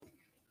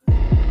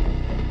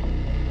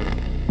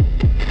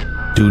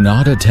Do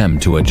not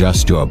attempt to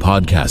adjust your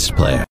podcast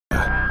player.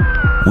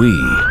 We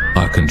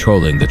are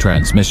controlling the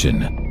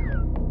transmission.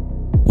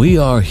 We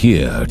are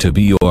here to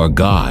be your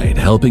guide,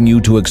 helping you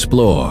to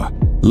explore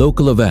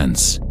local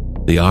events,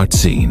 the art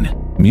scene,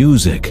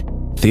 music,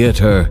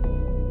 theater,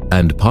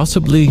 and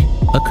possibly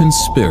a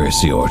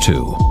conspiracy or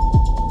two.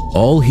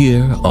 All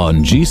here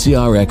on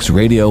GCRX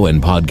Radio and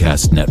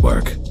Podcast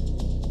Network.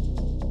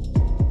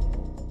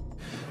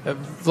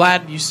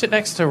 Vlad, you sit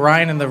next to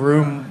Ryan in the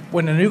room.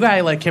 When a new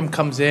guy like him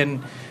comes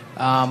in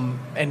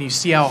and you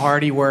see how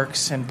hard he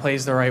works and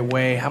plays the right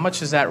way, how much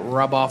does that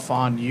rub off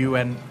on you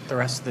and the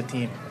rest of the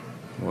team?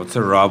 What's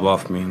a rub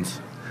off means?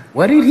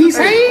 What did he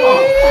say?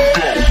 What's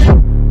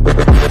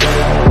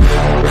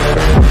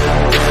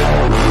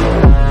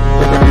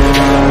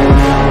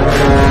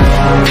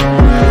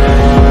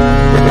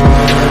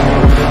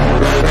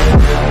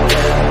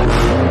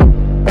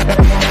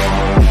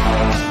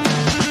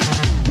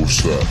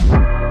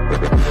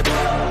that?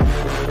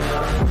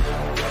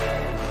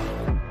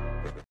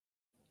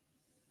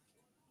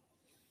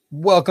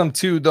 Welcome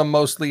to the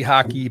Mostly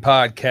Hockey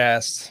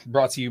Podcast,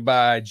 brought to you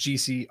by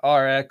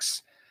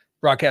GCRX,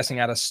 broadcasting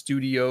out of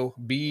Studio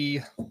B.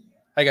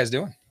 How you guys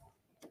doing?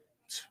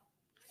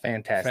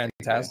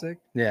 Fantastic.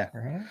 Yeah.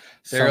 Right.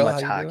 So Daryl,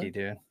 much how you hockey,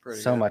 doing? dude.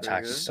 So much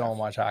hockey. So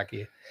much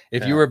hockey.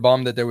 If Yeah. you were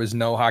bummed that there was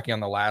no hockey on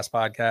the last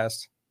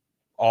podcast,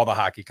 all the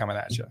hockey coming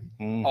at you.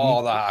 Mhm.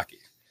 All the hockey.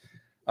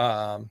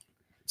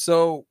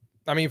 So,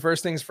 I mean,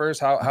 first things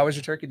first, how was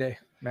your turkey day,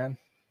 man?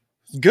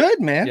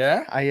 Good, man.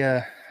 Yeah?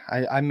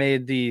 I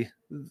made the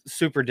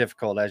super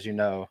difficult, as you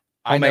know,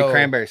 I homemade know-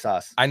 cranberry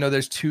sauce. I know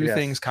there's two Yes.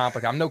 things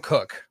complicated. I'm no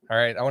cook. All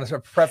right. I want to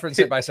preference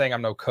it by saying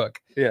I'm no cook.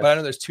 Yeah. But I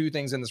know there's two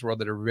things in this world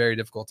that are very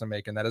difficult to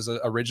make, and that is an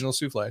original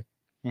souffle.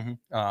 Mhm.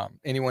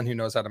 Anyone who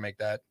knows how to make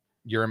that,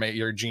 you're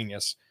a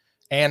genius.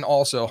 And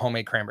also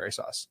homemade cranberry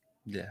sauce.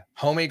 Yeah.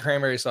 Homemade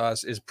cranberry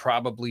sauce is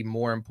probably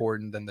more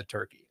important than the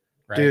turkey,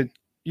 right? Dude,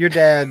 your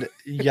dad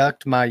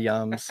yucked my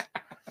yums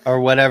or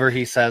whatever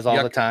he says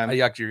all the time. I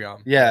yucked your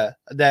yum. Yeah,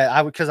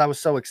 because I was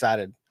so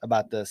excited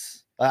about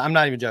this. I'm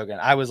not even joking.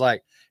 I was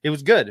like, it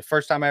was good.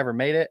 First time I ever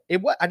made it.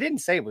 I didn't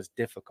say it was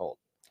difficult.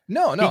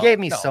 No. He gave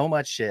me no. so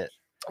much shit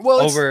well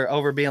it's-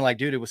 over being like,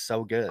 dude, it was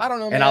so good. I don't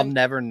know, and I'll man.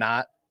 never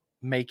not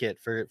make it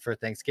for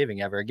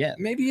Thanksgiving ever again.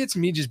 Maybe it's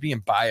me just being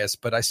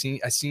biased, but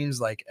it seems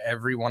like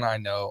everyone I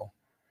know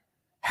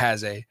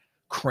has a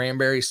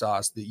cranberry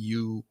sauce that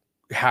you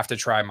have to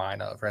try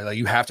mine of, right? Like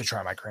you have to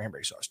try my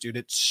cranberry sauce, dude.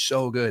 It's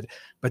so good.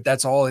 But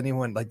that's all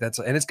anyone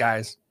and it's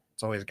guys.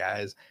 It's always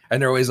guys.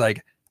 And they're always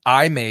like,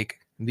 I make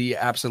the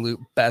absolute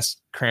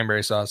best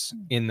cranberry sauce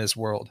in this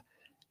world.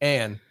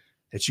 And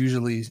it's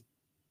usually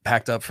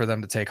packed up for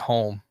them to take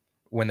home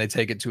when they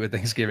take it to a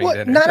Thanksgiving Well,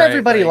 dinner. not right?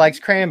 everybody Like, likes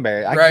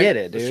cranberry. I Right, get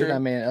it, that's dude. true. I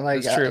mean,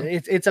 like, That's true.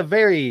 it's a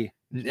very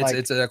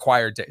it's an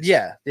acquired taste.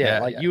 yeah. Yeah,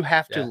 Like yeah, you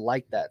have to yeah.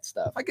 like that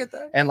stuff. I get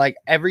that. And like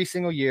every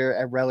single year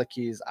at Relic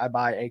Keys, I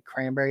buy a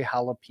cranberry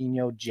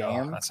jalapeno Oh,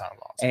 jam. that sounds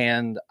awesome.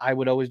 And I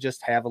would always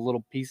just have a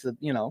little piece of,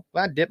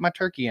 I dip my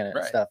turkey in it and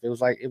Right. stuff. It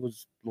was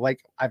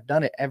like I've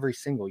done it every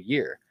single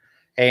year.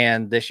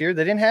 And this year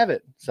they didn't have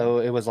it. So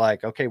it was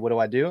like, okay,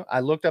 what do?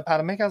 I looked up how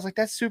to make it. I was like,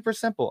 that's super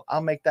simple.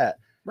 I'll make that.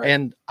 Right.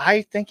 And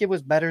I think it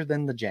was better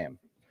than the jam.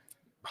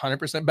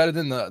 100% better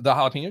than the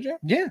jalapeno jam?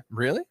 Yeah.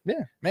 Really?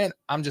 Yeah. Man,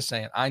 I'm just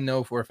saying, I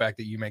know for a fact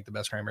that you make the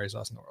best cranberry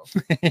sauce in the world.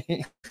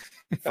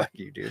 Fuck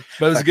you, dude.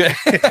 But it was good.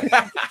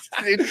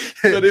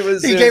 But it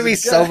was He it gave was me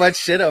so good. much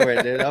shit over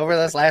it, dude. Over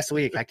this last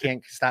week. I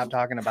can't stop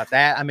talking about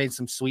that. I made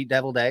some sweet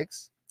deviled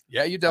eggs.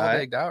 Yeah, you double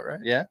Alright. egged out, right?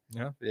 Yeah.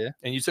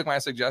 And you took my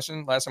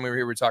suggestion. Last time we were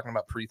here, we were talking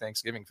about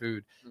pre-Thanksgiving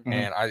food. Mhm.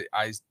 And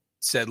I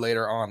said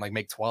later on, like,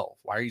 make 12.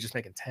 Why are you just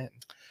making 10?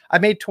 I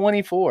made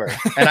 24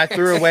 and I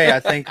threw away, I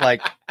think, like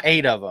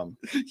 8 of them.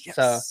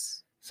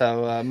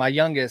 So my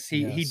youngest, he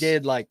Yes.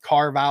 did like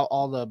carve out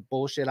all the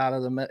bullshit out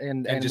of them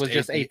and just was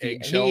just ate ate the the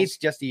egg he shells? eats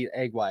just eat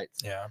egg whites.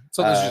 Yeah.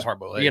 So this is Uh, just hard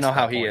boiled eggs. You know at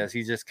how that he point. is.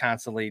 He's just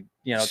constantly,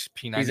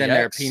 P90X. he's in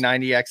there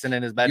P90Xing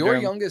in his bedroom. Your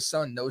youngest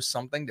son knows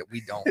something that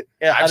we don't.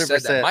 Yeah, I've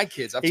said 100%. that. My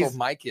kids, I've He's- told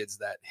my kids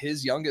that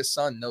his youngest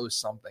son knows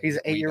something. He's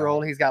an that we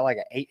 8-year-old. don't. He's got like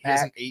an 8 He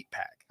has pack. an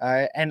 8-pack. All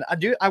right. And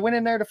I went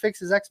in there to fix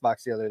his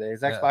Xbox the other day.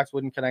 His Yeah. Xbox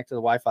wouldn't connect to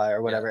the Wi-Fi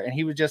or whatever. And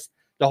he was just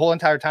the whole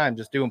entire time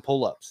just doing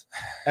pull-ups.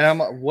 And I'm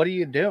like, what are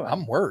you doing?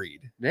 I'm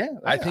worried. yeah.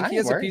 I think he ain't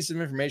has a worried. piece of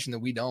information that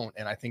we don't,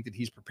 and I think that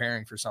he's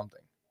preparing for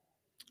something.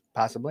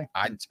 Possibly.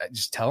 I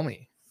just tell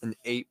me. An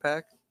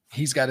 8-pack?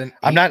 He's got an.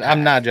 I'm 8-pack.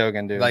 not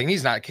joking, dude. Like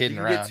he's not You kidding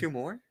can around. get 2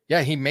 more?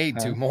 Yeah, he made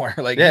 2 more.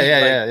 Like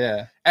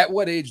yeah. At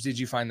what age did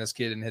you find this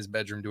kid in his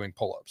bedroom doing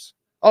pull-ups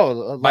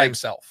Oh, by like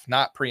himself,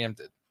 not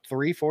preempted?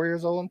 3-4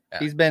 years old. Yeah.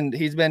 He's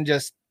been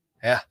just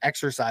Yeah.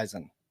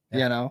 exercising.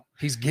 Yeah. You know,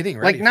 He's getting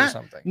ready not for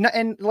something.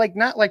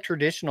 not like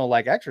traditional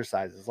like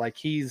exercises. Like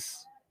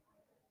he's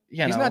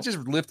He's not just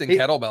lifting he-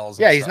 kettlebells. and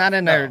yeah, he's stuff. not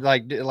in there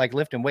No. like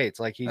lifting weights.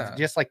 Like he's Uh-uh.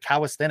 just like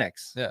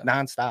calisthenics Yeah.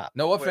 nonstop.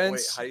 No Wait,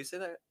 offense. how do you say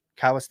that?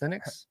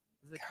 Calisthenics.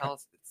 Is it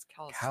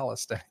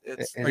Calisthenics.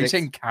 It's Are you it-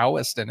 saying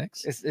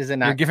calisthenics? Is it You're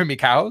not? giving me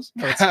cows?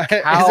 No, it's is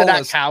it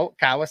not calis-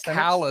 calisthenics? it's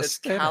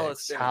calisthenics.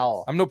 calisthenics.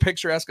 Cal. I'm no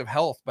picturesque of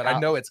health, but I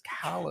Cal- know it's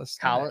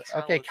calisthenics.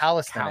 Okay,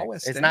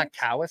 calisthenics. It's not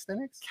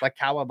calisthenics like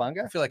I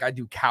cowabunga. feel like I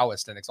do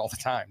calisthenics all the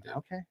time, dude.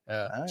 Okay,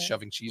 right.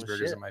 Shoving cheeseburgers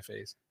shit. in my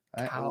face.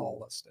 All right.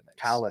 Calisthenics.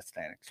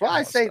 Calisthenics. Well,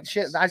 I say shit.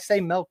 Calisthenics. I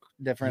say milk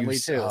differently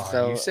too.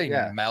 So you say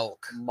yeah,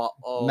 milk. Milk.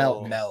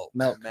 Milk.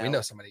 Milk. We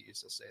know somebody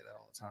used to say that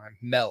all the time.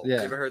 Milk. Yeah.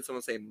 You ever heard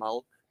someone say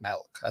milk?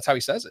 Milk. That's how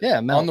he says it. Yeah,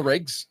 milk. On the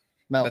rigs.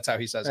 milk. That's how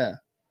he says Yeah. it.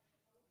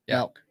 Yeah.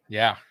 Milk.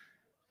 Yeah.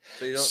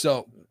 So you don't.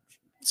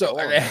 So go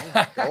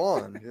on. Go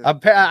on.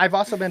 Yeah. I've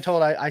also been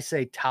told I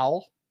say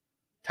towel,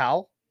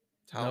 Towel,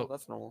 no.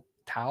 that's normal.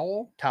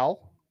 towel.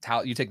 towel,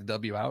 Towel. You take the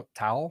W out.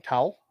 Towel.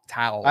 towel.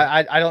 Towel.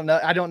 I don't know.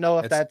 I don't know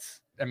if It's- that's.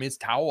 I mean, it's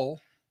towel.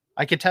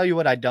 I could tell you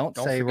what I don't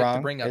Don't say forget to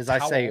wrong bring a is I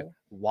say towel.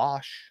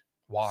 wash.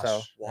 Wash.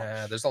 So-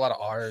 Yeah, there's a lot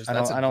of R's. I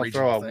That's don't. a I don't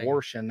throw regional a thing.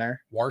 wash in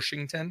there.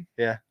 Washington.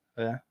 Yeah,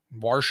 yeah.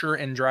 Washer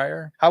and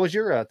dryer. How was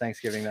your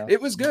Thanksgiving though?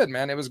 It was good,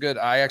 man. It was good.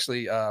 I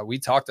actually we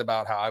talked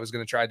about how I was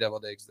going to try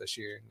deviled eggs this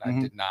year. And I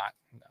Mhm. did not.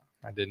 No,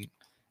 I didn't.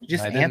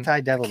 Just I didn't-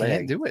 anti-deviled can't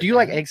egg. do it, Do you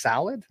like man. egg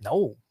salad?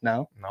 No,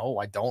 No, no,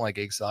 I don't like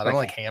egg salad. I don't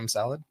Like- like ham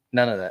salad.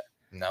 none of that.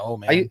 No,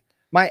 man. I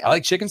My I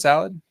like chicken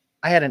salad.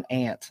 I had an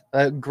aunt,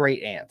 a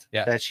great aunt,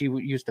 Yeah. that she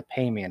used to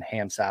pay me in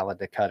ham salad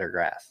to cut her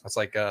grass. That's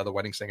like the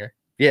wedding singer.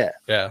 Yeah,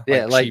 Yeah,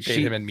 Yeah, like she paid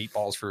she- him in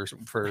meatballs for.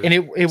 and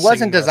it singing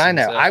wasn't designed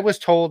lessons, that. yeah.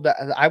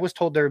 I was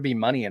told there would be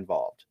money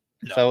involved.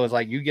 No. So it was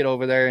like you get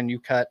over there and you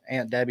cut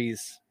Aunt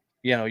Debbie's,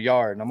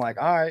 yard, and I'm like,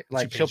 all right, She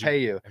like pays she'll you pay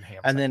you. in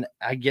ham And salad. then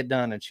I get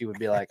done and she would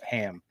be like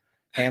ham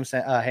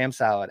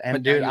salad. And But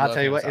now dude, you I'll love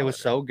tell you ham what, it was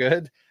salad, so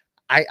good.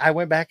 I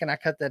went back and I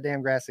cut that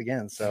damn grass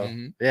again. So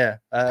Mhm. yeah,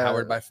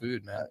 Powered by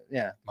food, man.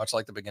 yeah, Much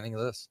like the beginning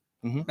of this.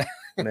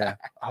 yeah.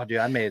 Oh, dude,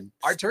 I made.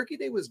 Our turkey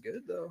day was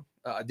good though.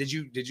 Did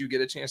you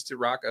get a chance to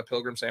rock a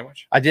pilgrim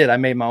sandwich? I did. I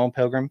made my own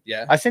pilgrim.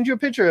 Yeah, I sent you a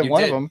picture of You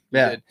one did. of them. You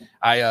Yeah, did.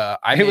 I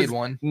It made was-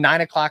 one. 9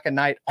 o'clock at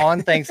night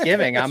on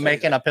Thanksgiving. I'm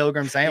making a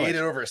pilgrim I ate sandwich. it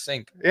over a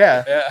sink.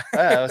 Yeah, Yeah.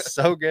 yeah, it was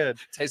so good.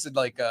 Tasted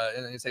like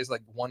and it tasted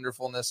like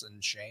wonderfulness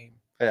and shame.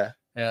 Yeah.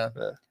 Yeah.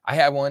 Yeah. I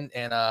had one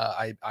and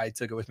I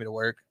took it with me to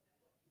work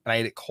and I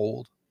ate it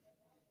cold.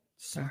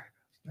 Yeah.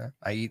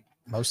 I eat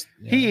most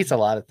He eats a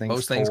lot of things.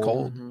 most things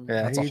cold. Mhm.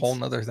 Yeah, That's he a whole eats-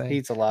 nother thing. He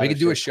eats a lot. We of could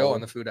do a shit show cold.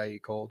 on the food I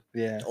eat cold.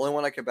 Yeah, The only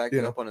one I can back You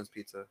it know. up on is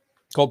pizza.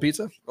 Cold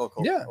pizza? Oh,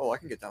 cold. Yeah. Oh, I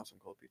can get down some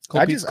cold pizza.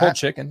 Cold I pizza, just- cold I-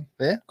 chicken.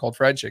 Yeah. Cold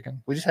fried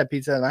chicken. we just had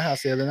pizza at my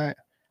house the other night.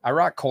 I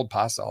rock cold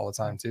pasta all the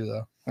time too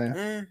though.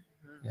 Mm.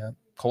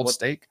 Cold What-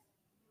 steak.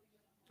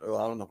 Oh,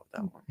 I don't know about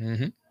that one.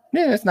 Mm-hmm.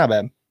 Yeah, it's not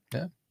bad.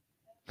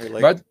 I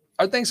like But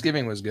our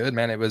Thanksgiving was good,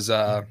 man. It was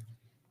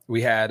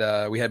we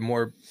had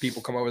more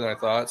people come over than I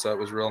thought, so it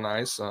was real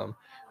nice.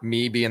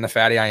 Me being the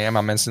fatty I am,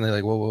 I'm instantly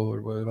like, whoa,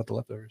 what about the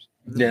leftovers?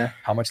 Yeah,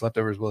 How much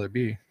leftovers will there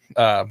be?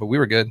 But we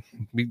were good.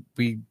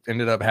 We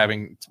ended up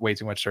having way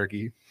too much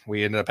turkey.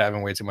 We ended up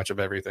having way too much of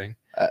everything.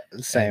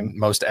 same. And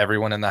most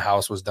everyone in the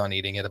house was done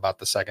eating it about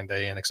the second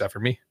day, and except for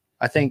me.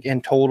 I think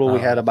in total we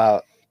Um, had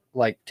about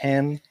like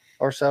 10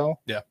 or so.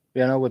 Yeah.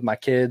 With my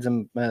kids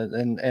and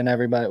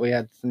everybody, we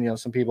had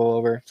some people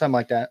over, something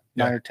like that,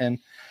 Yeah. 9 or 10.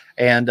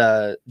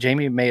 And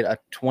Jamie made a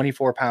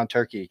 24-pound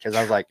turkey because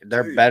I was like,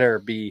 there Dude. better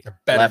be There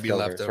better be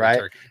leftovers, leftover right?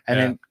 turkey. And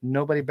Yeah. then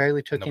nobody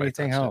barely took Nobody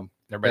anything touched it. home.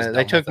 Everybody's They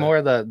done took with it. more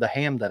of the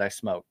ham that I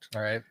smoked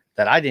All right.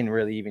 that I didn't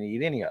really even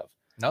eat any of.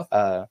 No.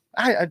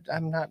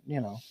 I'm not,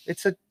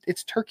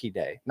 it's turkey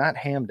day, not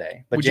ham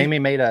day. But Would you- Jamie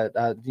made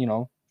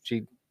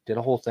she did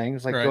a whole thing.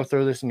 It's like, go Right.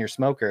 throw this in your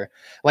smoker,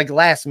 like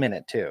last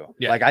minute too.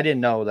 Yeah. Like I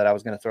didn't know that I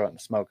was going to throw it in the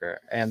smoker.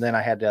 And then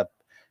I had to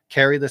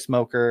carry the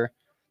smoker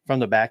from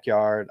the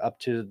backyard up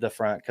to the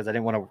front because I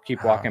didn't want to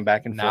keep walking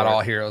back and Not forth.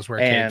 all heroes wear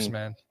capes, And-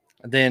 man.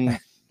 Then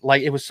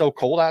like it was so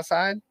cold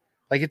outside.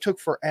 Like it took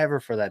forever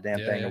for that damn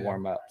Yeah, thing yeah, to yeah.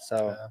 warm up.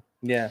 So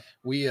Yeah. yeah.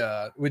 We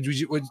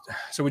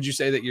would you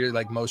say that your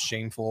like most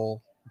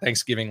shameful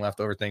Thanksgiving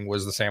leftover thing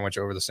was the sandwich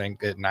over the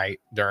sink at night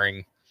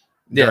during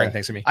Yeah.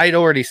 Thanksgiving? I'd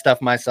already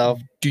stuffed myself.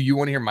 Do you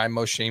want to hear my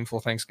most shameful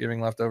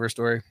Thanksgiving leftover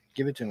story?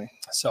 Give it to me.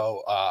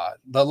 So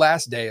the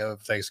last day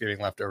of Thanksgiving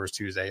leftovers,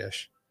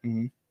 Tuesday-ish.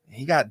 Mhm.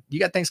 You got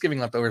Thanksgiving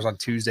leftovers on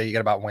Tuesday, you got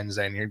about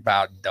Wednesday, and you're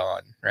about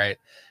done, right?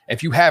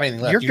 If you have any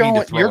left, You're you need to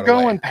going. throw You're it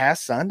away. going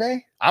past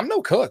Sunday. I'm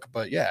no cook,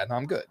 but yeah, no,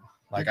 I'm good.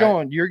 Like You're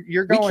going. You're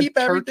we going. keep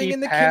everything turkey in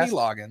the past-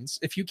 Kenny Loggins.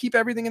 If you keep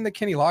everything in the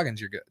Kenny Loggins,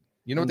 you're good.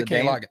 You know In what the the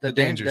Kenny dan- Loggins, the the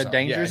dan- danger the zone.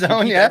 danger Yeah, if zone,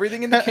 you keep yeah.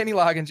 everything in the Kenny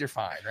Loggins, you're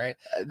fine, right?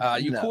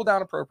 You No. cool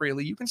down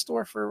appropriately. You can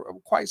store for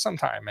quite some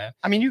time, man.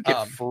 I mean, you can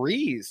Um,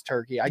 freeze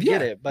turkey. I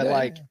get yeah, it, but yeah,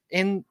 like yeah.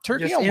 in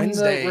Turkey just on in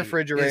Wednesday the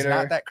refrigerator, is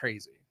not that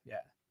crazy. Yeah,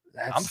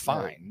 that's I'm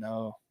fine.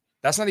 No,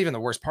 that's not even the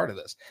worst part of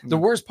this. The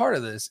Mm. worst part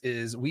of this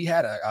is we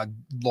had a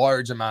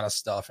large amount of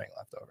stuffing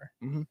left over.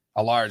 Mhm.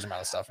 A large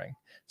amount of stuffing.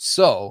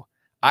 So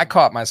I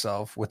caught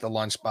myself with the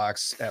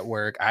lunchbox at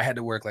work. I had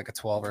to work like a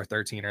 12 or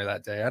 13er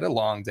that day. I had a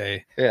long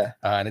day. yeah,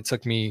 And it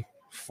took me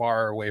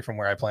far away from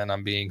where I planned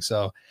on being.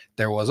 So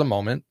there was a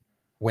moment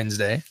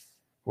Wednesday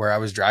where I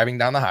was driving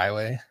down the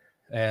highway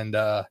and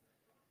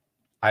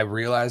I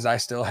realized I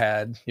still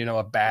had,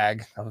 a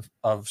bag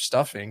of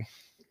stuffing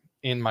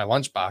in my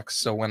lunchbox.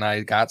 So when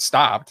I got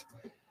stopped,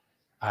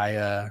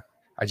 I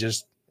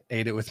just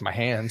ate it with my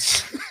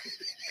hands.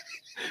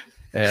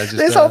 Yeah, just,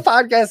 This whole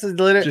podcast is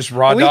literally just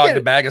raw we dogged could-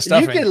 a bag of You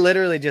stuffing. could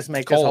literally just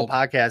make this whole Cold.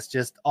 podcast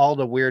just all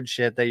the weird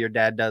shit that your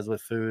dad does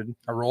with food,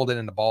 I rolled it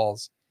into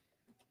balls.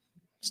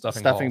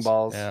 stuffing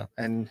balls, Yeah.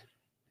 and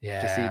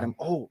Yeah. just eat them.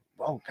 Oh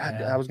God!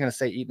 Yeah. I was gonna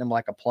say eating them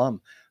like a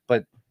plum,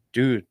 but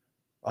dude,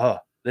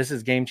 this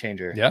is game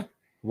changer. Yeah.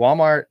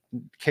 Walmart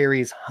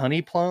carries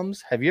honey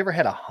plums. Have you ever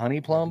had a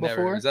honey plum Never.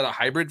 before? Is that a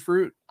hybrid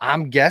fruit?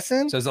 I'm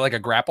guessing. So is it like a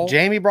grapple?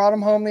 Jamie brought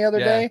them home the other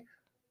Yeah. day.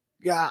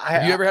 Yeah,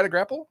 Have you ever had a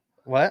grapple?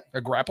 what?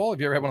 A grapple? Have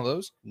you ever had one of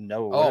those?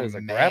 No, Oh, what is a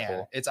man.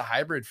 grapple? It's a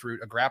hybrid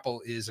fruit. A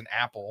grapple is an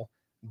apple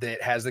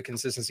that has the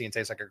consistency and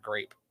tastes like a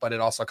grape, but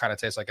it also kind of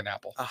tastes like an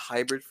apple. A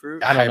hybrid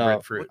fruit. I don't hybrid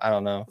know. fruit. I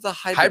don't know. What's a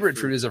Hybrid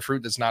fruit is a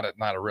fruit that's not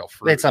a real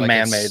fruit. It's a Like,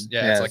 man-made.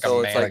 Yeah, it's like so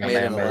a it's man. like Like a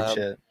made in the man-made lab.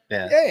 shit.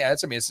 Yeah. Yeah.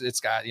 It's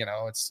got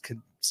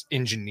it's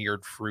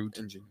engineered fruit.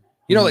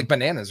 Like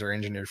bananas are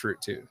engineered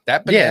fruit too.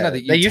 That banana Yeah,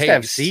 that you they used to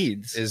have taste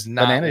seeds. is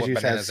not Bananas what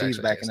used to have bananas seeds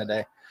actually back in taste the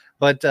like. day.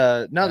 But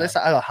no, Yeah. this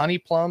a honey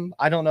plum.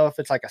 I don't know if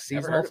it's like a Never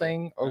seasonal heard of it.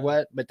 thing or Yeah.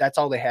 what, but that's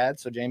all they had.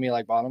 So Jamie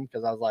like bought them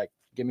because I was like,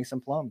 give me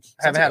some plums.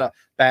 Sounds Haven't had good. a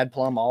bad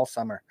plum all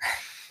summer.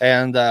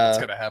 And It's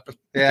gonna happen.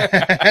 yeah,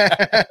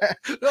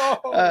 No,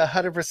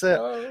 100%.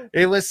 no.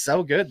 It was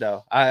so good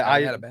though.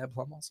 I had a bad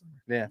plum all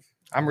summer.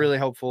 I'm really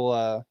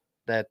hopeful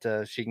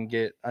that she can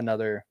get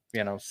another.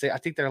 I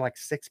think they're like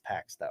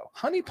 6-packs though.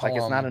 Honey plum.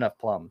 Like it's not enough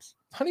plums.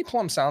 Honey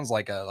plum sounds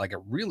like a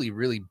really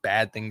really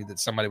bad thing that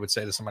somebody would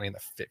say to somebody in the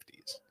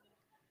 50s.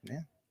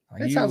 Yeah.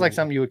 Like, It sounds like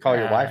something you would call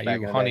your wife you back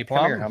in the honey day.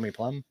 Come here, plum? honey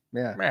plum.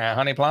 Yeah. Man,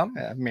 honey plum.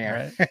 Yeah. Meh.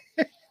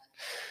 Right.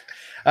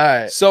 All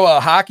right. So a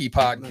hocky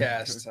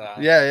podcast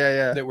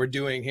Yeah. that we're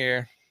doing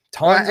here.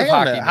 Well, Tons of hang on a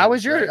hockey. minute. How was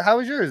news, your right? How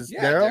was yours,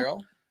 Yeah,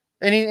 Daryl?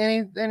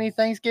 Daryl. Any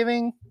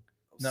Thanksgiving?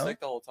 No.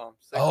 Sick the whole time.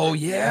 Sick Oh for-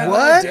 yeah,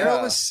 What?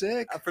 Daryl was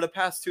sick. For the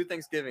past 2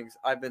 Thanksgivings,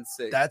 I've been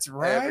sick. That's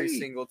right. Every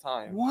single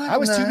time. What? I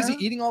was in too the busy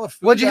hell? eating all the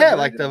food. What'd you I have?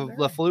 really Like didn't the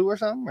know. flu or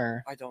something?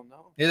 Or I don't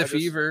know. He had I a just-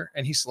 fever,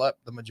 and he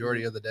slept the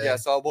majority of the day. Yeah,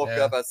 so I woke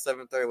Yeah. up at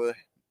 7:30 with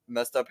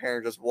messed up hair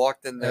and just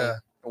walked in there Yeah.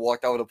 and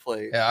walked out with a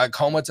plate. Yeah, I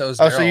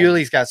comatose. oh, so Daryl. you at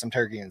least got some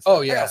turkey and stuff.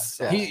 Oh yeah, Yes,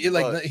 he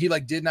but- he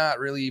did not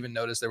really even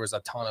notice there was a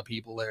ton of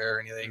people there or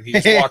anything. He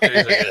just walked in,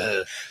 he's like,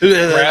 "Ugh,"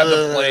 grabbed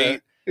the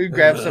plate,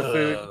 Grab some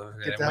food. "Ugh,"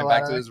 Get and the went hell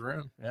back out to of his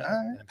room. Yeah,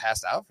 Alright. and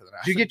passed out for the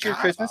night. Did you get your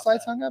I Christmas forgot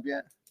lights about hung up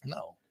yet? that.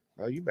 No,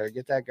 Bro, you better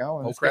get that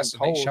going. whole It's getting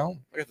Crescent ain't cold.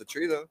 shown. I got the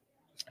tree though.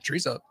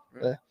 Trees up.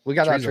 Yeah, we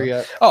got our Trees tree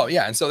up. Oh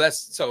yeah, and so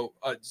that's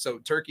so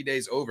Turkey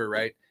Day's over,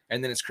 right?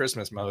 And then it's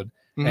Christmas mode,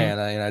 Mhm.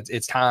 and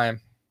it's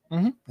time.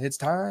 Mhm. It's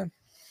time,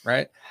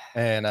 right?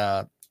 And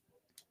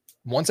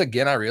once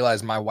again, I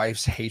realized my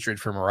wife's hatred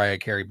for Mariah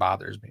Carey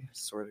bothers me.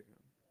 Swear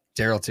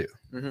to Daryl too.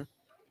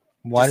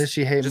 Why Just- does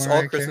she hate Just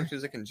Mariah all Christmas Carey?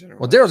 music in general.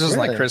 Well, Daryl doesn't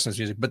like Really? Christmas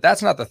music, but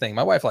that's not the thing.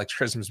 My wife likes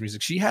Christmas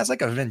music. She has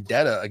like a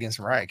vendetta against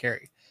Mariah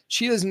Carey.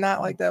 She does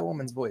not like that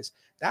woman's voice.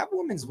 That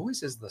woman's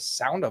voice is the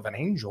sound of an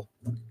angel.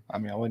 I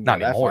mean, I wouldn't Not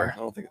go that anymore. I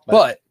don't think.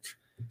 But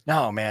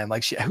no, man,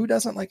 like who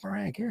doesn't like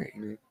Mariah Carey?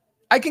 Me.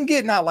 I can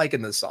get not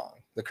liking the song,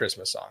 the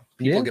Christmas song.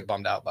 People Yeah. get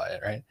bummed out by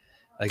it, right?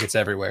 Like it's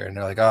everywhere, and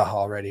they're like, oh,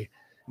 already,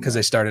 because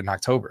they started in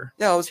October.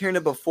 Yeah, I was hearing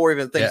it before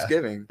even Yeah.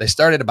 Thanksgiving. They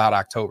started about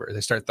October.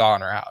 They start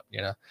thawing her out,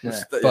 Yeah.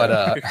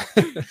 But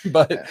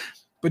but Yeah.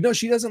 but no,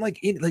 she doesn't like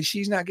any, like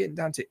she's not getting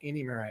down to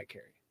any Mariah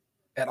Carey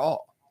at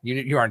all.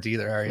 You aren't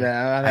either, are you?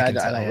 Yeah, I I can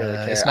don't tell, really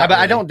yeah, care. it's I, not but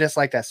I really- don't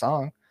dislike that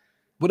song.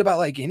 What about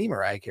like any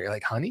Mariah Carey,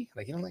 like Honey?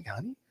 Like you don't like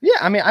Honey? Yeah,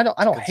 I mean, I don't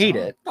good hate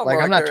song. it. No, Like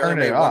I'm Mariah not Carey turning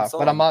it only made one off, but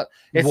I'm song. not.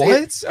 It's,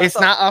 What? it's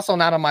not also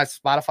not on my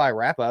Spotify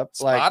wrap up.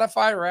 Like,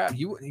 Spotify rap.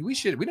 We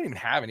don't even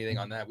have anything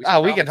on that. we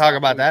probably can talk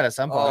about that at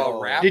some point.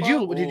 Oh, wrap Did up?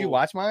 you Ooh.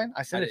 watch mine? I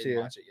I sent it to didn't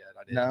you. watch it yet.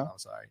 I didn't. No? I'm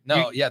sorry.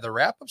 No, yeah, the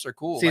wrap ups are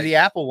cool. See Like, the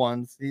Apple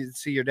ones. You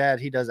see your dad,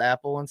 he does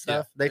Apple and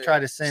stuff. They Yeah. try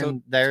to send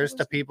So- theirs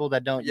to people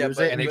that don't Yeah, use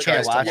but- it, and and they you try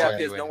can't to watch log Yeah, it you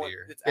because no into one.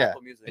 your- It's Yeah.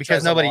 Apple Music. It tries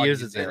because to nobody log you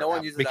uses into it. No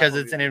one uses Because Apple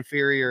it's an Music.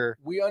 inferior.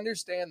 we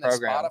understand that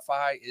program.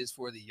 Spotify is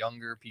for the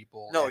younger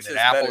people. No, and it's that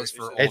just Apple better. is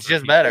for It's older just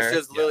people. better. It's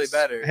just literally Yes.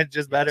 better. It's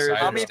just better. Yes, I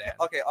How many? understand.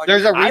 Okay, I'll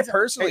There's give a you- I reason-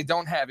 personally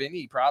don't have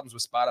any problems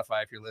with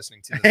Spotify if you're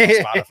listening to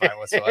this on Spotify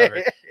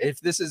whatsoever. If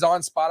this is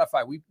on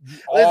Spotify, we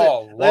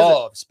all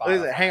love Spotify.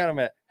 Listen, hang on a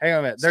minute.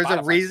 There's a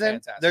Spotify's reason.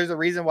 fantastic. There's a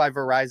reason why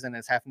Verizon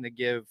is having to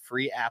give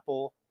free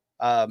Apple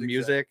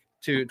music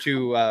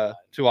to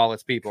all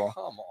its people.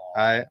 Come on. All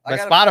right, I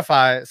but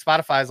gotta-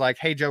 Spotify's like,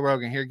 hey Joe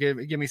Rogan, here, give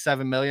me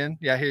 7 million.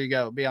 Yeah, here you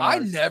go. Be on. I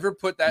ours." never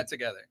put that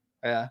together.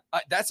 Yeah.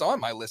 That's on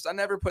my list. I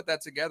never put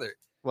that together.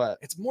 What?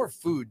 It's more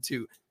food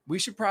too. We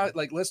should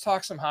probably let's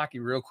talk some hockey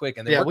real quick,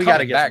 and then Yeah, we're we gotta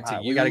coming get back some to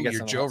ho- we you, gotta get your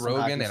some- Joe some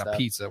Rogan, hockey and a stuff.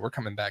 pizza. We're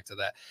coming back to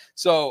that.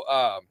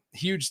 So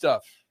huge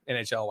stuff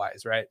NHL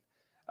wise, right?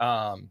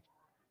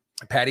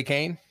 Patty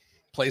Kane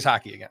plays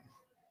hockey again,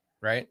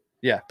 right?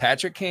 Yeah.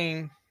 Patrick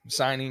Kane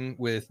signing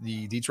with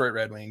the Detroit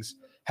Red Wings,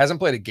 hasn't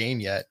played a game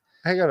yet,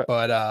 Hang on.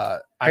 but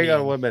Hang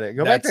on 1 minute.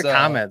 Go back to that's,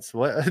 comments.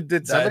 What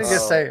did somebody that's-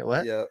 just say?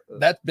 What? Yeah.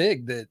 that's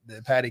big that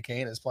Patty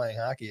Kane is playing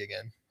hockey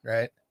again,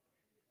 right?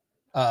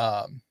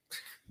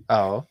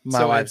 Oh,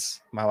 So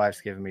my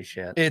wife's giving me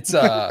shit. it's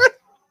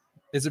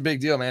it's a big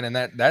deal, man. And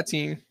that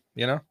team,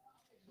 you know,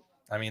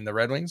 I mean the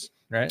Red Wings,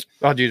 right?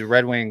 Oh, dude, the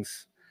Red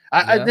Wings.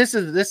 Yeah. This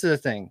is the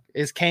thing.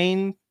 Is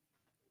Kane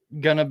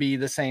gonna be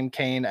the same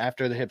Kane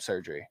after the hip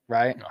surgery?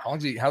 Right. How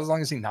long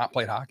has he not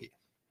played hockey?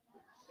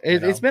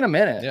 It's been a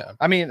minute. Yeah.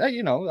 I mean,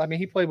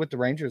 he played with the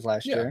Rangers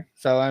last Yeah. year,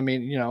 so I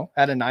mean,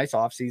 had a nice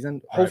off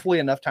season. Hopefully,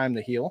 enough time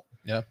to heal.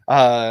 Yeah.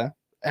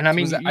 And I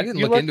mean, I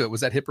didn't look into it.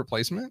 Was that hip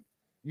replacement?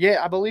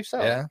 Yeah, I believe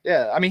so. Yeah.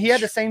 Yeah. I mean, he had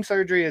the same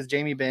surgery as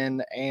Jamie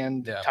Benn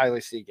and Yeah.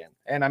 Tyler Seguin.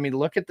 And I mean,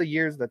 look at the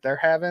years that they're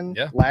having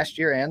Yeah. last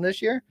year and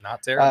this year.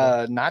 Not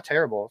terrible. Not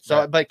terrible.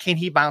 So, Right. but can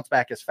he bounce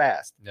back as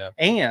fast? Yeah.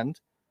 And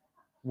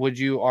would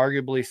you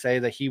arguably say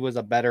that he was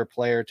a better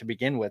player to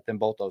begin with than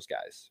both those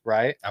guys?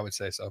 Right. I would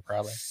say so,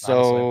 probably. honestly.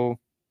 So,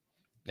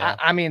 Yeah.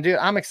 I mean, dude,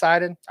 I'm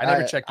excited. I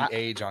never checked the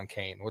age on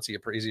Kane. Is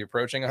he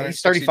approaching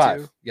 162?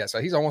 35. Yeah, so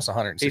he's almost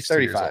 160. He's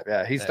 35.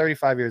 Yeah, he's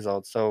 35 years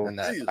old. So, And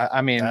that,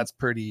 I mean, that's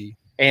pretty.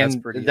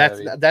 and pretty that's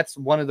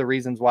heavy. one of the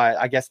reasons why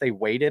I guess they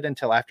waited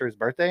until after his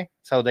birthday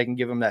so they can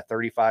give him that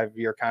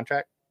 35-year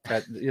contract,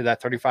 that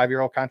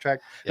 35-year-old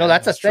contract. No,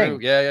 that's a true.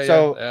 thing. Yeah.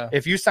 So yeah.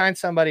 if you sign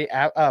somebody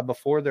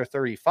before they're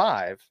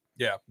 35,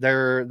 Yeah.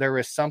 there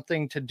is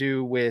something to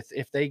do with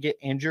if they get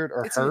injured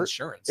or It's an hurt.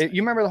 insurance. You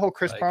remember the whole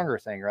Chris Like,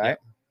 Pronger thing, right?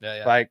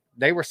 yeah. Like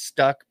they were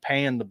stuck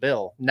paying the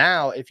bill.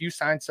 Now, if you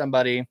sign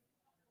somebody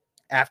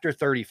after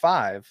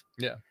 35,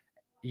 Yeah.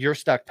 you're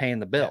stuck paying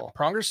the bill. Yeah.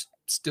 Pronger's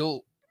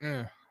still.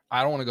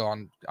 I don't want to go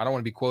on. I don't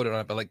want to be quoted on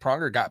it, but like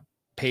Pronger got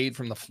paid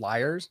from the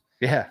Flyers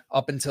Yeah.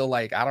 up until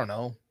like I don't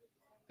know,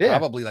 Yeah.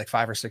 probably like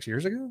 5 or 6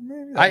 years ago.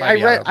 Maybe. That I might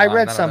be out read of I line.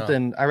 read don't know.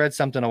 something I read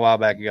something a while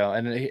back ago,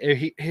 and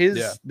his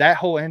Yeah. that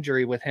whole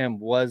injury with him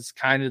was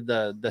kind of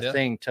the Yeah.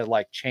 thing to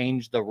like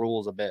change the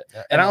rules a bit.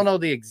 Yeah, And I don't know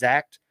the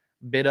exact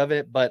bit of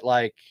it, but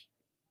like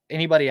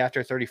anybody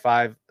after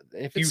 35,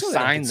 if you it's so they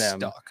don't sign get them,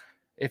 stuck.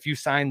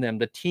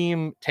 the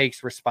team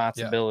takes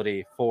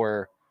responsibility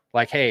for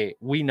like, hey,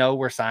 we know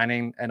we're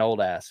signing an old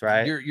ass,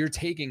 right? You're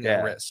taking Yeah.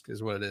 a risk,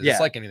 is what it is. Yeah. It's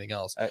like anything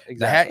else. Exactly.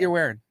 The hat you're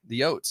wearing,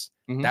 the Oats,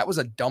 Mhm. that was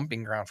a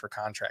dumping ground for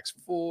contracts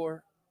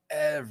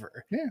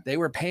forever. Yeah. They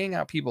were paying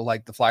out people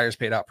like the Flyers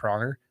paid out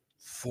Pronger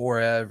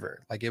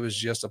forever. Like it was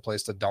just a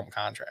place to dump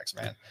contracts,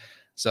 man.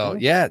 So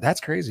yeah, that's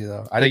crazy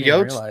though. I the didn't even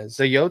Yotes, realize.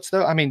 the Yotes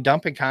though, I mean,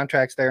 dumping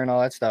contracts there and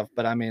all that stuff,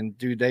 but I mean,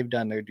 dude, they've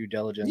done their due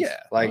diligence. Yeah.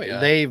 Like Oh, yeah.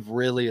 they've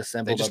really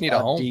assembled just need a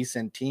home.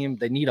 decent team.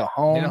 They need a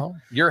home. You know,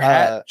 your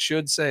hat Uh,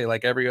 should say,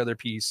 like every other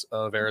piece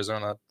of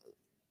Arizona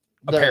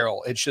The-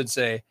 apparel, it should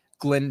say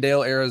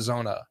Glendale,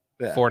 Arizona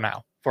Yeah. for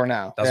now. for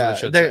now. That's what it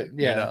should they're- say,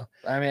 Yeah, you know?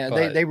 I mean,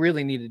 But- they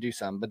really need to do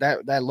something.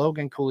 But that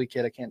Logan Cooley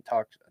kid, I can't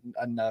talk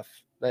enough.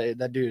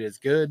 That dude is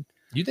good.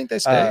 You think they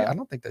stay? Uh, I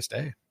don't think they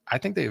stay. I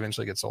think they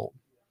eventually get sold.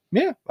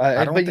 Yeah,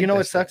 I don't but you think know they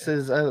what sucks stay.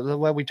 is the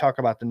way we talk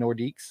about the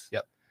Nordiques.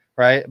 Yep.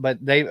 Right, but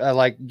they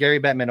like Gary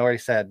Bettman already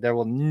said there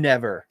will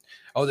never.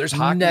 Oh, there's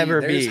hockey. Never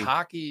there's be.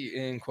 hockey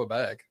in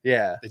Quebec.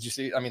 Yeah, Did you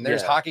see? I mean,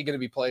 there's Yeah. hockey going to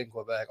be played in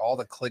Quebec. All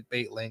the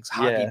clickbait links,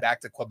 hockey Yeah. back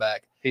to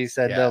Quebec. he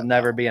said Yeah, there'll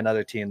never no. be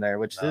another team there,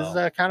 which is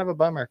No. kind of a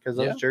bummer because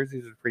those Yeah.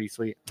 jerseys are pretty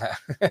sweet.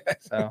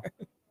 So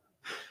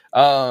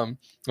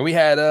We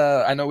had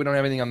I know we don't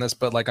have anything on this,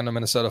 but like I know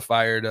Minnesota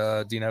fired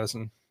Dean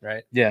Edison,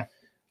 right? yeah,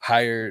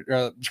 Hired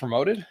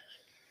promoted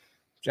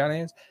John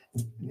Hayes.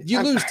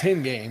 You lose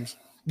 10 games.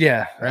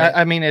 yeah. Right.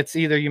 I mean, it's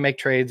either you make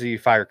trades or you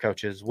fire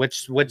coaches.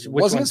 Which Wasn't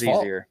one's his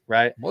fault. easier,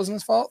 right? Wasn't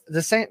his fault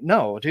The same.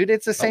 No, dude,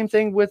 it's the same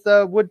thing with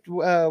what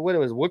it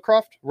was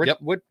Woodcroft.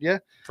 Yep. Wood, yeah,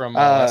 from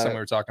last time Uh, we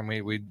were talking.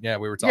 We were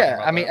talking yeah.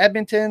 about I mean, that.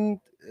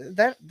 Edmonton.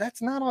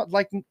 That's not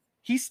like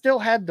he still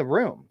had the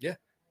room. Yeah.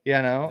 You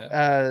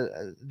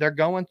know, they're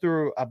going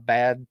through a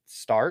bad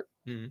start.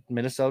 Mhm.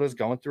 Minnesota's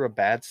going through a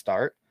bad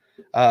start.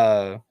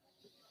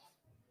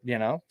 You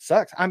know,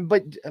 sucks.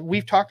 But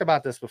we've talked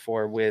about this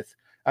before with,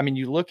 I mean,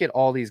 you look at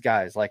all these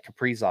guys like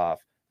Kaprizov,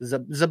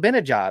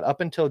 Zibanejad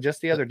up until just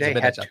the other day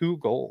had Zibanejad. 2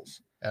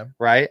 goals, Yeah.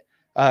 right?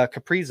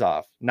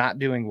 Kaprizov not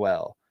doing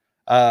well.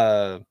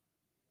 I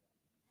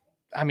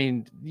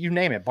mean, you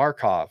name it,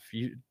 Barkov,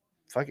 you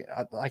fucking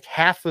like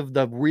half of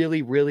the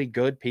really, really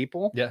good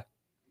people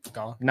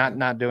Gone.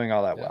 not doing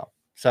all that Yeah. well.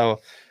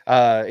 So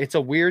it's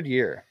a weird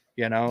year,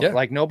 you know, Yeah.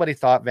 like nobody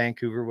thought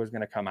Vancouver was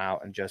going to come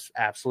out and just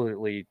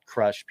absolutely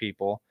crush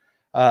people.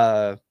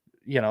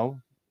 You know,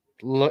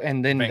 look,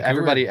 and then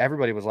Vancouver-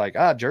 everybody was like,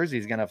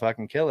 Jersey's going to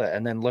fucking kill it.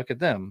 And then look at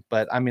them.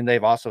 But I mean,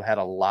 they've also had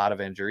a lot of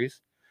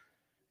injuries,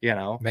 you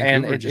know,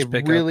 and Vancouver just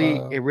pick up,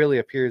 it really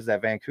appears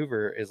that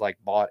Vancouver is like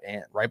bought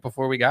in. Right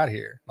before we got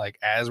here, like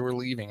as we're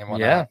leaving and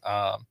whatnot.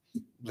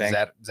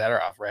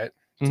 Zadorov, right?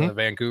 Mhm. To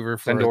Vancouver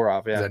for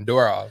Zendorov, yeah.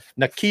 Zendorov.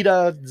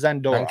 Nikita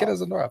Zendorov. Nikita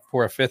Zendorov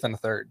for a 5th and a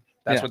 3rd.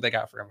 That's Yeah. what they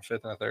got for him, a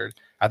 5th and a 3rd.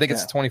 I think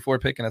it's Yeah. 24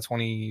 pick and a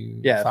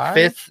 25.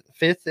 Yeah,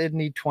 fifth it'd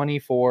need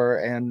 24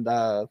 and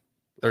 3rd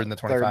and the third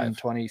 25. and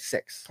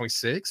 26.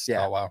 26.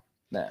 Yeah. Oh wow.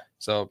 Yeah.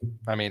 So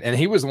I mean, and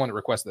he was the one that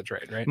requested the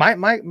trade, right? My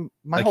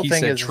Like whole he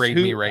thing said, is "Trade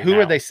who, me right who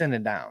now." are they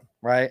sending down,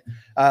 right?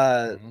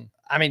 Mhm.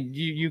 I mean,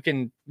 you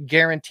can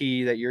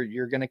guarantee that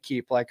you're gonna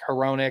keep like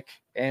Hronek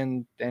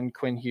and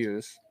Quinn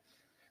Hughes.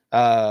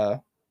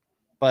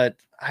 But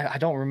I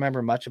don't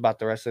remember much about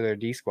the rest of their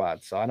D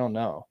squad, so I don't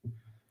know.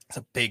 It's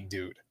a big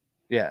dude.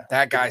 Yeah,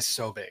 That guy's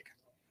so big.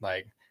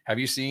 Like, have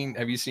you seen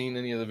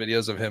any of the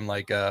videos of him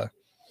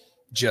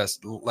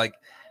just like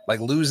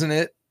losing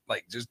it,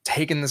 like just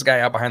taking this guy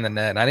out behind the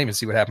net? And I didn't even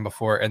see what happened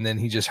before, and then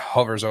he just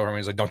hovers over him.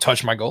 He's like, "Don't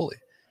touch my goalie."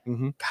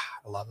 Mm-hmm.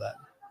 God, I love that.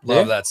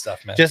 Love that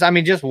stuff, man.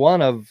 Just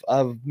one of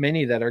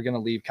many that are going to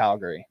leave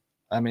Calgary.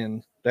 I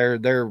mean,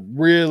 they're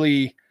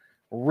really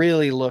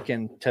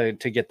looking to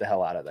get the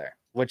hell out of there,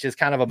 which is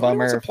kind of a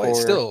bummer for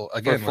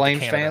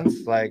Flames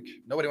fans. Like,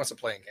 nobody wants to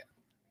play in Canada.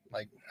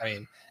 Like, I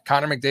mean,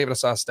 Connor McDavid, I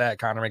saw a stat.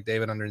 Connor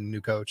McDavid under the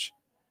new coach,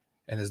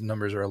 and his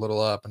numbers are a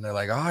little up, and they're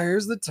like, "Oh,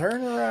 here's the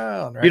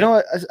turnaround." Right? You know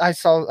what? I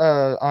saw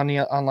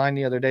online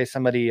the other day,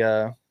 somebody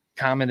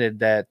commented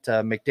that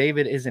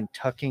McDavid isn't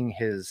tucking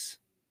his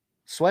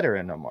sweater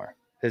in no more,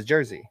 his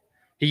jersey.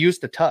 He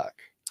used to tuck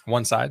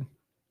one side.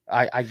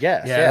 I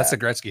guess. Yeah, that's a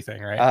Gretzky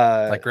thing,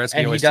 right? Like Gretzky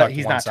and always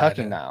he's not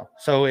tucking now.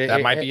 So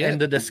that might be it.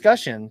 And the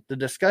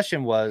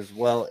discussion was,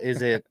 well,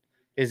 is it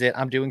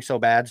I'm doing so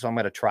bad, so I'm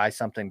going to try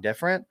something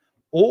different?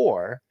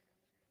 Or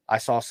I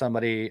saw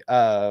somebody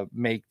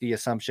make the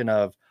assumption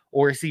of,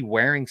 or is he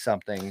wearing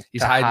something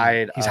he's to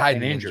hiding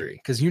an injury?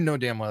 Because you know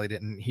damn well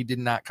he did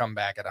not come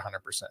back at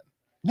 100%.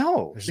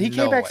 No, he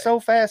came back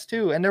so fast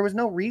too, and there was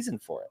no reason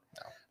for it.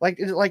 No.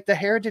 Like the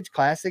Heritage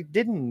Classic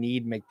didn't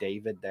need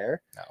McDavid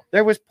there. No.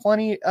 There was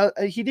plenty.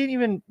 He didn't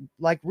even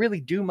really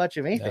do much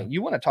of anything. Yeah.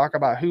 You want to talk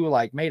about who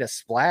made a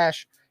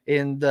splash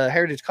in the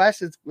Heritage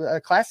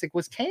Classic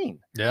was Kane.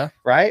 Yeah.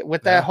 Right.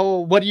 With that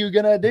whole, what are you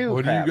gonna do?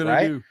 What crap, are you gonna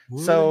right? do?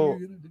 So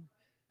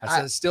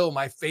that's still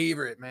my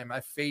favorite, man.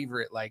 My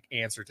favorite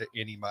answer to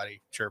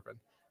anybody chirping.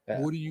 Yeah.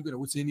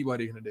 What's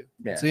anybody gonna do?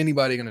 Yeah. What's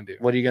anybody gonna do?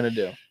 What are you gonna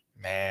do?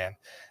 Man.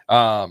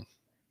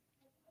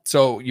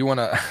 So you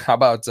wanna how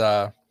about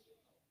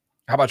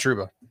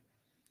Trouba?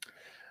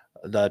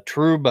 The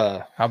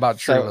Trouba. How about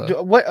Trouba?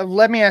 So,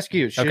 let me ask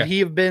you, should he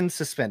have been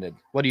suspended?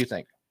 What do you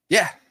think?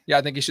 Yeah,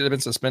 I think he should have been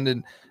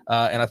suspended.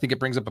 And I think it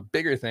brings up a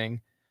bigger thing,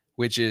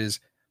 which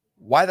is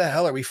why the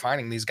hell are we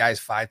fining these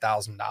guys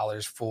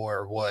 $5,000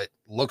 for what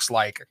looks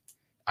like?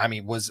 I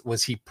mean,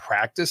 was he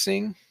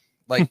practicing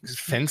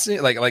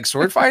fencing, like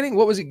sword fighting?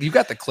 What was he? You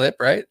got the clip,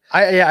 right?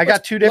 I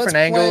got two different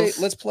angles.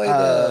 Let's play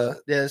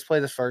let's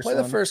play the first. Play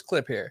the first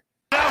clip here.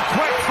 Now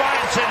Quick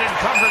finds it and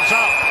covers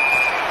up.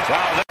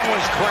 Wow, that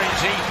was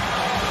crazy.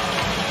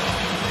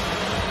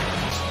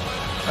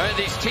 And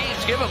these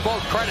teams, give them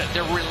both credit.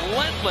 They're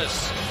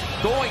relentless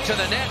going to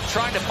the net,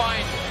 trying to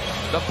find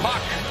the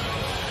puck.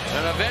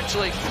 And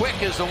eventually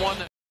Quick is the one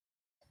that...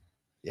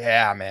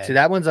 Yeah, man. See,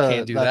 that one's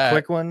a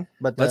quick one,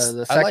 but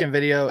the second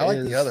video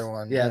is the other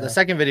one. Yeah, the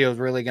second video is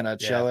really going to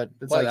show it.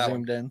 It's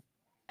zoomed in.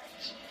 I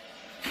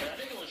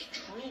think it was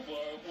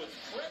Trouba with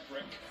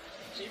Frederick.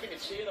 See if you can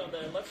see it on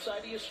the left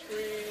side of your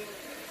screen.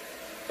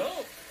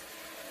 Oh,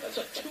 that's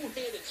a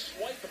two-handed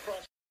swipe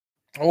across.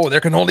 Oh,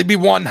 there can only be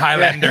one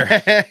Highlander.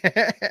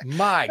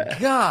 My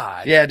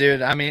God. Yeah,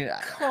 dude. I mean,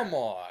 come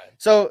on.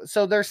 So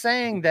they're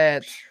saying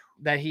that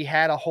he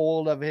had a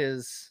hold of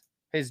his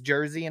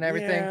jersey and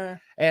everything. Yeah.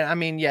 And I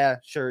mean, yeah,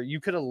 sure. You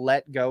could have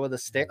let go of the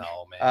stick.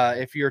 No, man.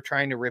 If you're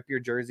trying to rip your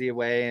jersey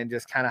away and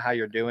just kind of how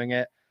you're doing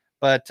it.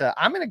 But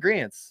I'm in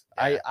agreement.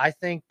 Yeah. I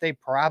think they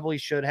probably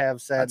should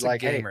have said that's a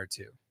game or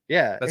two.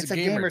 Yeah, it's a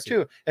game or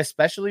two,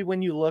 especially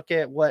when you look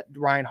at what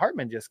Ryan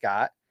Hartman just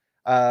got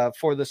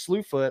for the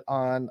slew foot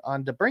on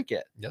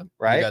DeBrincat. Yep.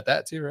 Right. You got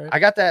that too, right? I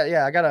got that.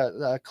 Yeah, I got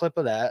a clip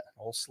of that.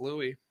 Old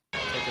Slewy.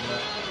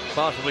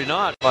 Possibly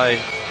not by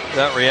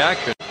that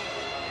reaction.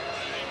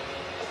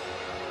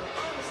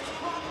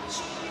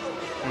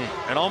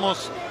 And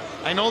almost,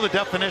 I know the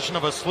definition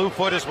of a slew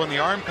foot is when the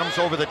arm comes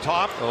over the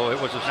top. Oh,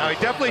 it was a Now,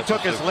 he definitely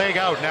took his leg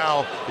out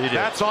now.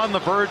 That's on the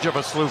verge of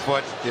a slew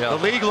foot. Yeah. The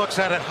league looks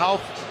at it,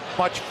 how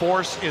much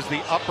force is the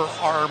upper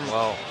arm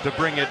to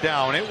bring it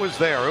down. It was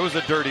there. It was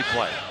a dirty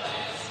play.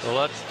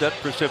 Well, that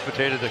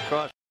precipitated the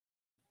cross.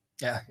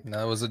 Yeah,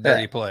 no, it was a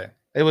dirty play.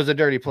 It was a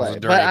dirty play.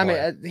 I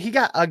mean, he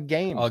got a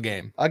game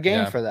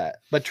for that.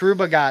 But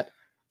Trouba got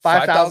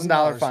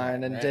 $5,000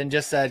 fine and then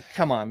just said,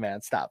 "Come on,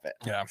 man, stop it."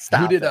 Yeah.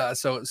 Stop. Who did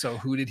so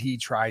who did he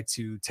try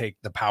to take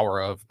the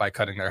power of by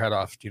cutting their head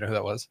off? Do you know who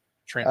that was?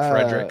 Trent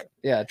Frederick.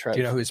 Yeah, Trent.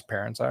 Do you know who his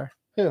parents are?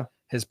 Who?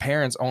 His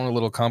parents own a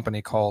little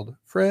company called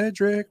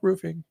Frederick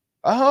Roofing.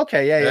 Oh,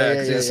 okay. Yeah.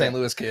 He's a St.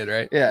 Louis kid,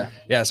 right? Yeah.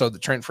 Yeah. So the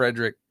Trent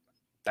Frederick,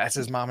 that's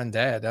his mom and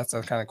dad. That's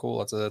kind of cool.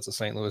 That's a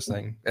St. Louis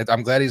thing.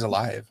 I'm glad he's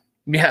alive.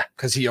 Yeah.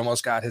 Because he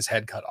almost got his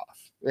head cut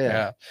off.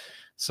 Yeah.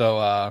 So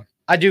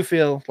I do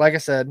feel, like I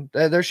said,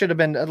 there should have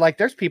been,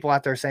 there's people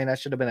out there saying that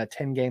should have been a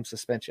 10-game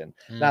suspension.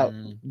 Now,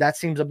 that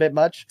seems a bit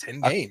much.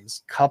 10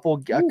 games. A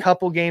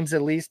couple games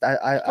at least.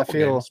 I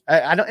feel,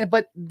 I don't,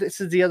 but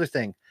this is the other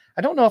thing.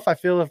 I don't know if I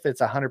feel if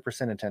it's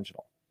 100%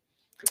 intentional.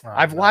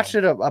 I've watched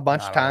it a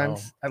bunch of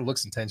times. That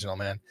looks intentional,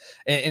 man.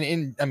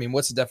 And I mean,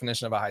 what's the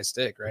definition of a high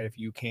stick, right? If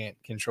you can't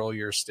control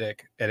your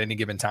stick at any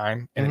given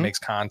time and it makes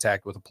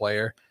contact with a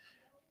player,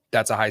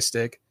 that's a high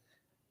stick.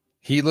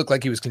 he looked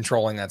like he was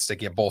controlling that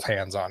stick. He had both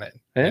hands on it.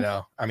 Yeah. You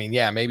know, I mean,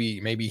 yeah,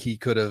 maybe he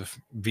could have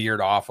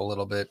veered off a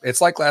little bit. It's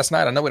like last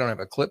night. I know we don't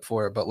have a clip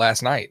for it, but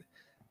last night,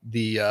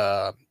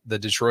 the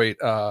Detroit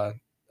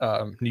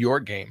New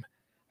York game,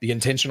 the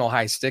intentional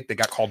high stick that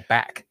got called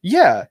back.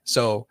 Yeah.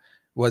 So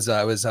was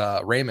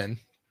Raymond,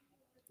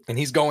 and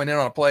he's going in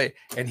on a play,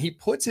 and he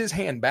puts his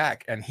hand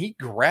back and he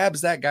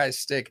grabs that guy's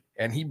stick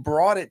and he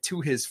brought it to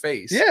his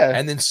face. Yeah.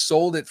 And then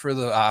sold it for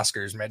the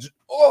Oscars, man. Just,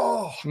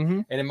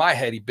 and in my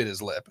head, he bit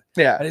his lip.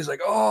 Yeah. And he's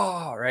like,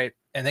 oh, right.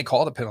 And they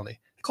called a penalty.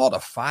 They called a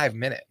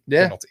 5-minute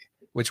Yeah. penalty,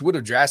 which would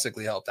have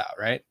drastically helped out,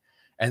 right?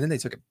 And then they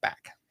took it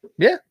back.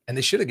 Yeah. And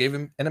they should have gave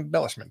him an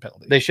embellishment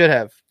penalty. They should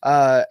have.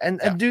 And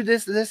dude,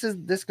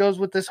 this goes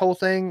with this whole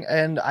thing.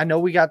 And I know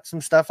we got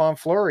some stuff on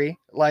Fleury.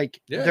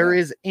 Like there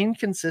is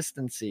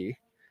inconsistency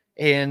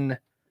in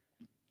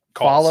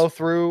follow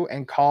through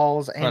and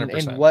calls and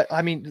 100%. what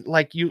I mean,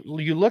 like you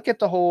look at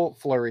the whole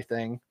Fleury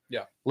thing.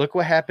 Yeah. Look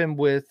what happened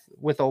with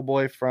old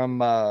boy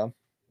from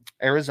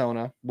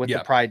Arizona with the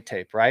pride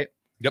tape, right?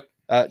 Yep.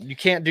 You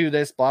can't do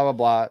this, blah blah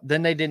blah.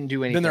 Then they didn't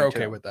do anything. Then they're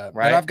okay with that,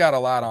 right? And I've got a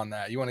lot on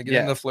that. You want to get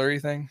into the Fleury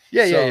thing?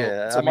 Yeah,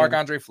 yeah. So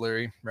Marc-Andre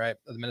Fleury, right,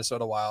 of the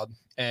Minnesota Wild,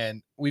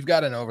 and we've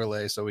got an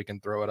overlay so we can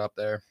throw it up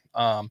there.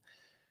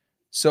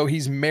 So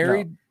he's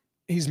married. No.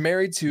 He's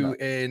married to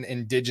an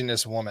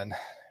indigenous woman,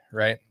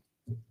 right?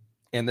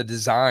 And the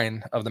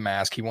design of the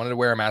mask, he wanted to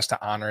wear a mask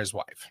to honor his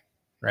wife,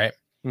 right?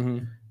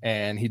 Mm-hmm.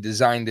 And he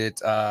designed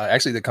it.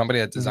 Actually, the company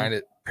that designed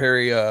it,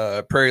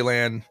 Prairie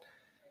Land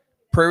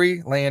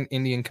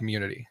Indian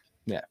Community.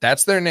 Yeah,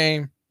 that's their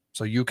name,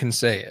 so you can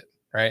say it,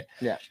 right?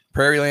 Yeah,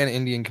 Prairie Land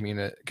Indian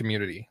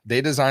Community.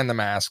 They designed the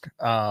mask,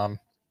 and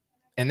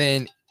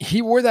then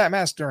he wore that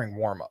mask during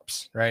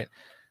warmups, right?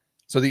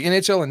 So the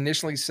NHL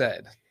initially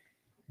said,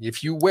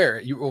 if you wear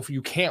it, if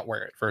you can't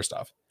wear it, first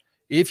off,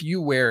 if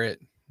you wear it,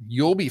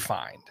 you'll be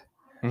fined,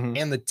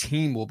 and the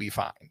team will be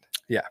fined.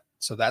 Yeah.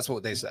 So that's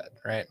what they said,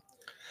 right?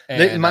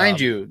 And, mind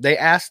you, they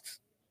asked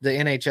the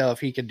NHL if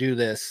he could do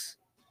this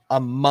a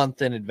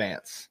month in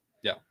advance.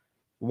 Yeah.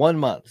 1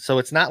 month. So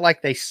it's not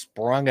like they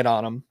sprung it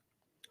on him.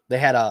 They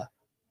had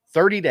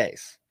 30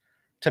 days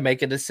to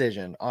make a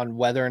decision on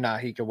whether or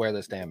not he could wear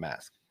this damn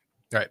mask.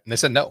 Right. And they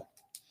said no.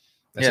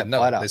 They said no.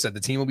 flat out. They said the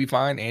team will be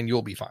fine and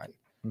you'll be fine.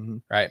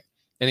 Right.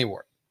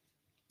 Anywhere.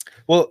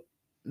 Well,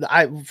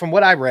 from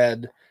what I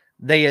read,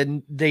 they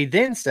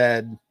then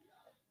said,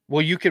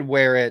 well, you could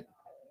wear it,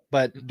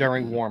 but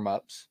during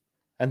warmups.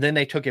 And then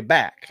they took it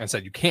back and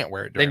said you can't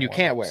wear it. Then you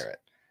can't wear it.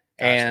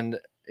 Gotcha. And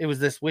it was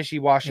this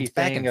wishy-washy thing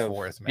back and of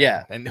forth, man.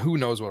 Yeah. And who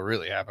knows what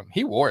really happened.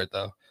 He wore it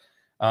though.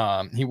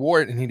 He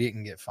wore it and he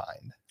didn't get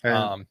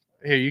fined.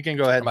 Here, you can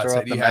go ahead and throw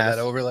up the mask. That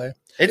overlay.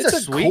 It's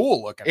a sweet,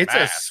 cool looking. It's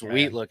mask, a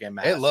sweet man. looking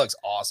mask. It looks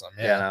awesome.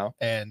 Yeah. You know?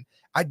 And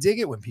I dig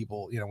it when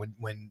people,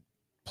 when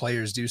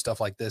players do stuff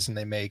like this and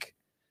they make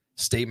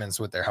statements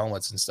with their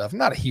helmets and stuff. I'm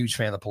not a huge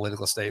fan of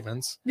political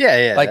statements.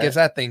 Yeah. Like if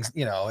that thing's,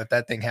 if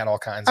that thing had all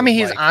kinds I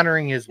mean, of he's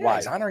honoring his wife.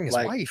 He's honoring his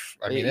wife.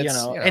 I mean, it's,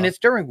 and it's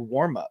during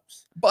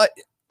warmups. But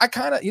I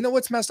kind of,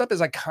 what's messed up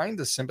is I kind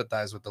of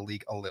sympathize with the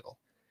league a little.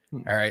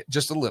 All right.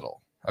 Just a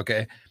little.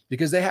 Okay.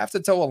 Because they have to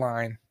toe a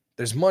line.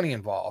 There's money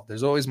involved.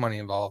 There's always money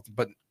involved,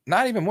 but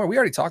not even more. We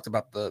already talked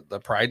about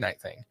the Pride Night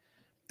thing.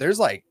 There's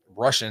like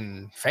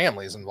Russian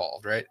families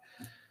involved, right?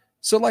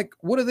 So like,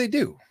 what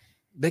do?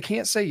 They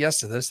can't say yes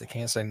to this. They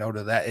can't say no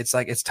to that. It's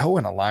like, it's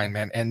towing a line,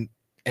 man. And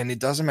it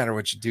doesn't matter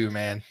what you do,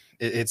 man.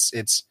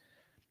 It's,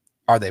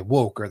 are they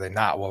woke? Are they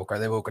not woke? Are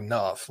they woke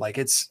enough? Like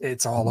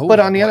it's all over. But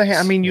on the other hand,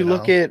 I mean, you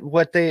look at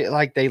what they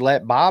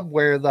let Bob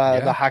wear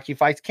the Hockey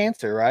Fights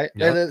Cancer, right?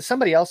 Yep.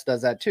 Somebody else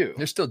does that too.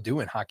 They're still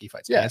doing Hockey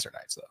Fights Cancer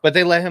nights though. But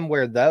they let him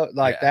wear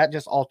that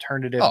just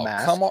alternative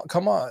mask.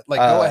 Come on. Like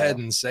go ahead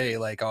and say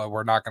like, oh,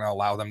 we're not going to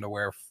allow them to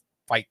wear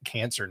Fight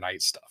Cancer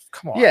Night stuff.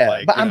 Come on. Yeah,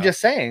 like, but I'm just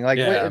saying, like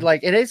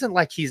it isn't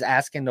like he's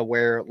asking to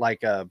wear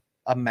like a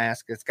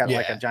mask that's got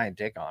like a giant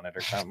dick on it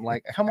or something.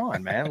 Like, come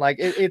on, man. Like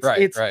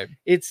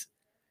it's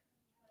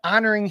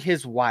honoring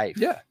his wife.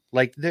 Yeah.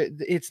 Like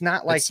it's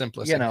not like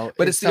simplistic.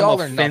 But it's some the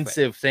all or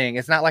offensive thing.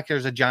 It's not like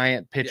there's a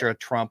giant picture of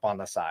Trump on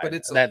the side. But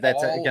it's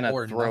that's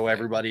gonna throw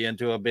everybody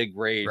into a big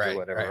rage or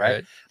whatever,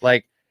 right?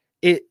 Like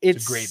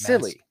it's a great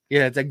silly. Mask.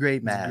 Yeah, it's a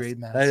great mask. It's a great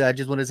mask. I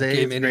just want to say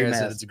it's a great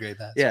mask. It's a great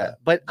mask. Yeah,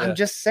 but I'm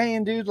just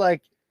saying, dude,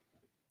 like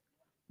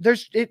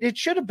it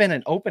should have been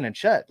an open and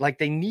shut. Like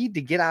they need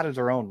to get out of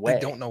their own way. They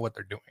don't know what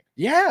they're doing.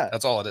 Yeah,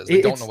 that's all it is.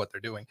 They don't know what they're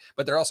doing,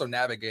 but they're also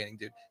navigating,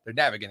 dude. They're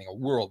navigating a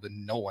world that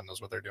no one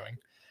knows what they're doing.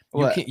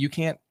 You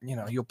can't,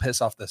 you'll piss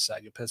off this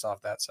side, you'll piss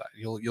off that side,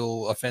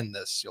 you'll offend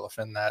this, you'll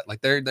offend that. Like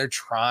they're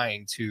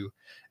trying to,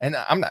 and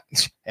I'm not.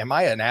 Am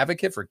I an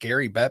advocate for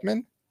Gary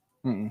Bettman?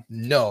 Mm-mm.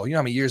 No, you know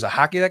how many years of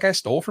hockey that guy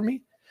stole from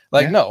me?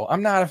 Like, no,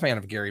 I'm not a fan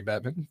of Gary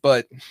Bettman,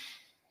 but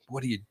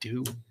what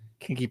do?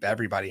 Can't keep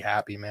everybody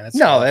happy, man. It's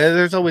tough.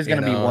 There's always going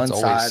to be one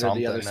side or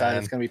the other side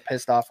that's going to be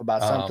pissed off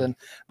about something.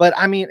 But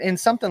I mean, in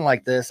something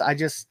like this,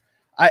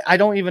 I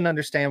don't even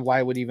understand why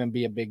it would even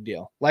be a big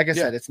deal. Like I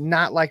said, it's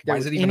not like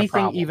there's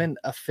anything even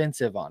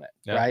offensive on it,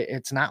 right?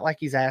 It's not like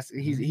he's asked,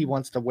 he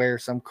wants to wear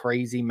some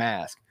crazy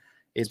mask.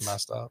 It's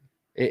messed up.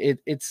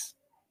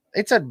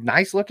 It's a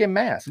nice looking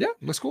mask. Yeah,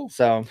 looks cool.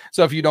 So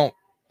if you don't,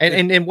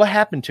 and what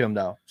happened to him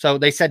though? So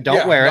they said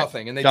don't wear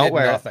nothing, it, and they don't did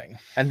wear nothing. It,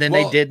 and then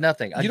they did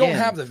nothing. You don't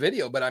have the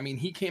video, but I mean,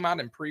 he came out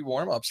in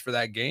pre-warm-ups for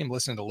that game,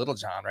 listening to Little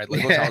John, right?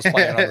 Little John was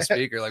playing on the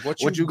speaker, like,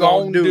 "What you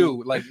gonna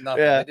do?" Like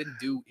nothing. Yeah. They didn't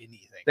do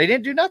anything. They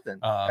didn't do nothing,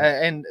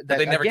 and but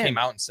they never came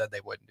out and said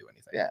they wouldn't do anything.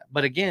 Yeah,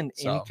 but again,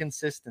 So,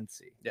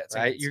 inconsistency. Yeah, it's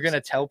right. You're gonna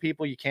tell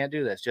people you can't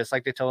do this, just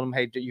like they told him,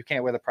 "Hey, you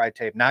can't wear the pride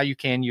tape." Now you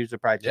can use the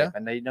pride tape,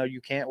 and they know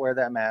you can't wear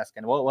that mask.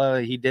 And well,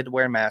 he did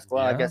wear a mask.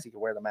 Well, I guess he could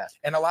wear the mask.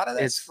 And a lot of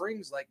that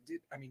springs, like, dude,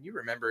 I mean, you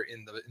remember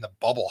in the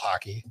bubble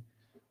hockey,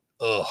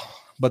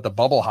 but the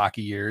bubble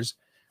hockey years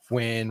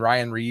when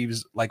Ryan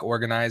Reeves like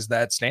organized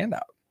that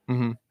standout.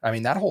 Mm-hmm. I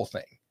mean, that whole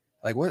thing.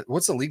 Like,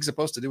 what's the league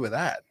supposed to do with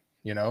that?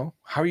 You know,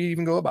 how do you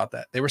even go about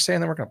that? They were saying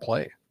they weren't going to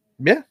play.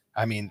 Yeah.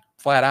 I mean,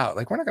 flat out,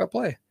 like, we're not going to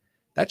play.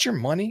 That's your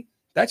money.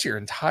 That's your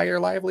entire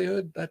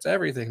livelihood. That's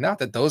everything. Not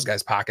that those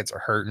guys' pockets are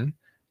hurting,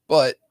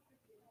 but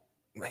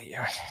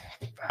yeah,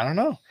 I don't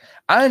know.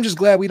 I'm just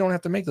glad we don't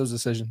have to make those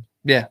decisions.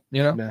 Yeah.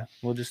 You know? Yeah.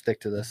 We'll just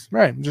stick to this.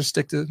 Right. Just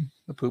stick to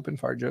the poop and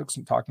fart jokes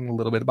and talking a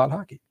little bit about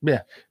hockey.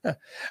 Yeah.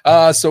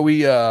 Yeah. So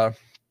we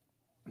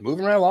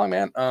moving right along,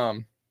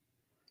 man.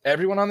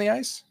 Everyone on the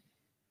ice?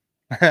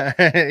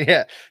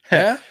 Yeah.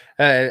 Yeah.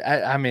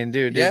 I mean,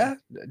 dude. Yeah.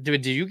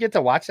 Did you get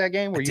to watch that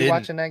game? Were you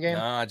watching that game?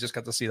 No, I just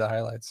got to see the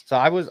highlights. So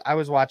I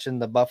was watching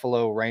the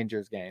Buffalo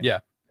Rangers game. Yeah.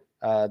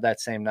 That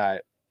same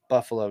night.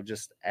 Buffalo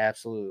just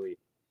absolutely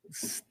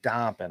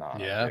stomping on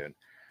them, dude.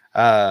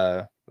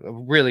 A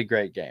really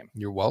great game.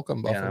 You're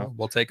welcome, Buffalo. You know?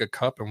 We'll take a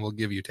cup and we'll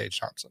give you Tage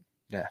Thompson.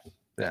 Yeah.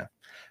 Yeah.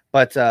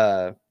 But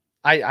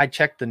I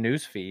checked the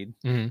news feed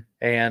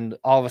and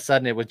all of a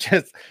sudden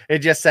it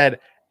just said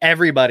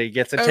everybody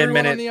gets a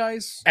 10-minute on the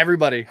ice.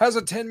 Everybody has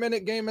a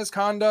 10-minute game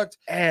misconduct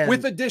and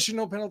with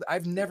additional penalty.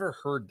 I've never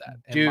heard that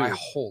in my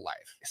whole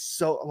life.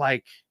 So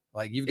like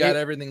you've got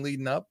everything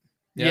leading up.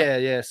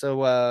 Yeah.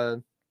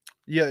 So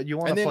you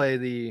want to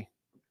play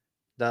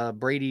the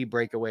Brady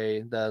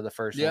breakaway, the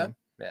first one.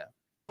 Yeah.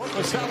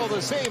 Marcelo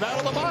the save out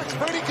of the box.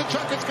 Brady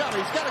Tkachuk has got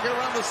it. He's got to get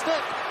around the stick.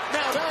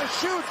 Now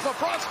shoots.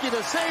 Bobrovsky the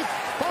save.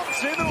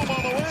 Bumps into him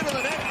on the way to the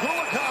net.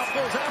 Kulikov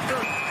goes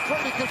after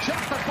Brady Tkachuk.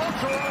 The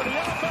folks are already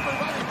up.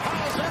 Everybody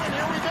piles in, and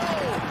here we go.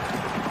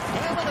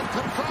 Hammond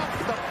comes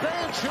off the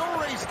bench. He'll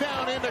race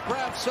down in to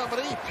grab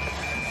somebody.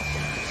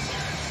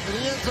 And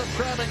he ends up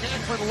grabbing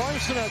Ekman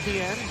Larson at the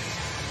end.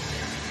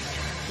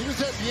 He was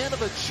at the end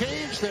of a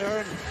change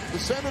there, and the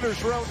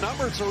Senators were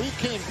outnumbered, so he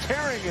came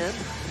tearing in.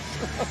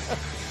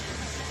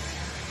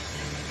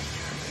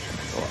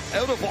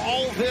 Out of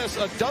all this,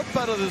 a dump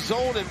out of the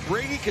zone, and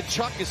Brady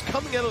Tkachuk is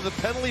coming out of the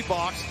penalty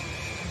box,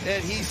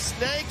 and he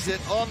snags it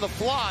on the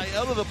fly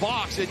out of the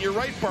box. And you're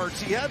right,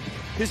 Bartz.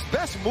 His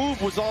best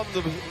move was on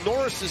the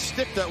Norris's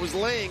stick that was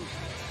laying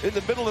in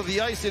the middle of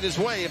the ice in his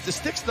way. If the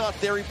stick's not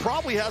there, he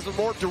probably has a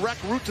more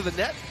direct route to the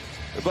net,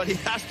 but he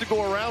has to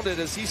go around it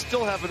as he's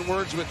still having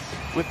words with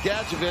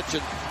Gadjevich,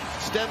 and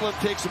Stenlund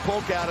takes a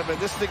poke at him,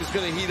 and this thing is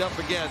going to heat up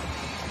again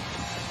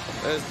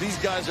as these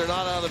guys are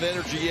not out of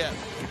energy yet.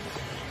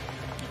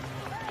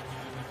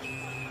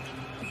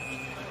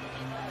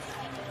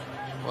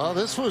 Well,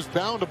 this was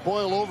bound to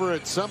boil over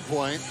at some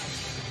point.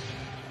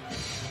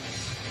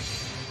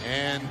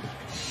 And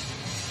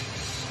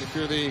if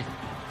you're the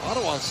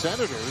Ottawa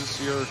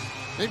Senators, you're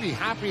maybe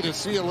happy to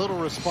see a little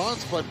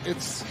response, but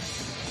it's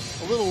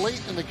a little late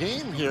in the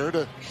game here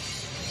to...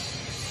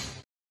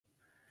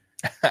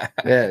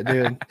 Yeah,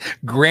 dude.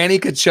 Granny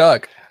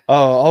Tkachuk.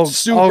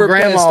 Super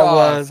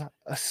grandma was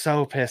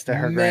so pissed at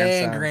her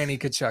grandson. Granny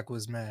Tkachuk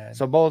was mad.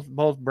 So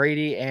both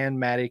Brady and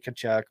Matty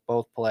Tkachuk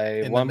both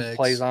play. One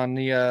plays on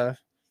the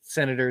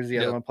Senators, the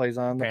other one plays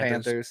on the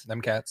Panthers. Them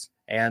cats.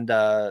 And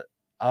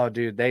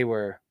dude, they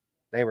were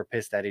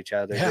pissed at each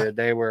other. Dude.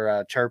 They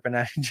were chirping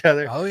at each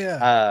other. Oh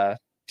yeah.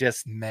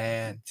 Just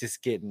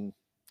getting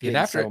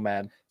after so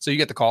mad. So you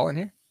get the call in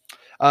here?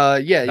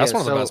 That's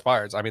one of the best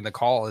parts. I mean, the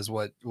call is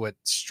what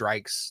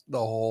strikes the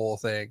whole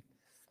thing.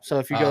 So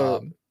if you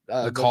go,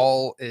 the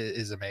call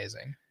is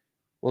amazing.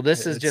 Well,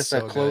 this is just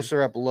a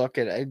closer up look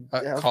at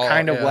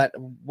kind of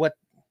what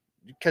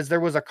because there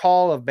was a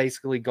call of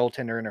basically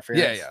goaltender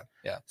interference.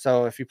 Yeah.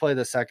 So if you play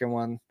the second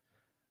one,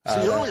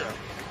 well,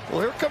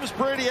 here comes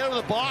Brady out of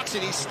the box,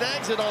 and he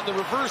snags it on the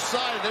reverse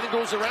side, and then he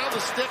goes around the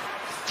stick,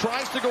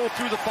 tries to go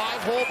through the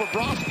 5-hole, but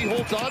Bobrovsky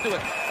holds on to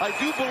it. I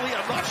do believe,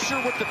 I'm not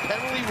sure what the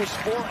penalty was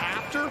for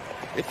after,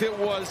 if it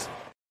was.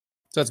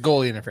 So that's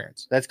goalie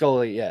interference. That's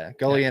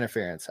goalie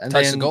interference. And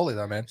touch the goalie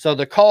though, man. So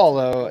the call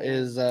though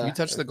is you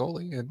touch the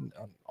goalie and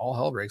all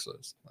hell breaks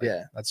loose.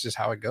 That's just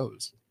how it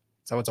goes.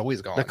 So it's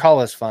always going. The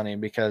call is funny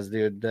because,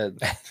 dude,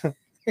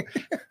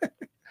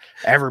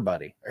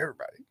 everybody.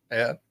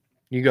 Yeah.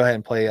 You go ahead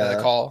and play the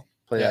call.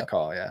 Play that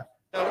call, yeah.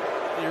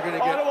 You're going to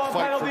get Ottawa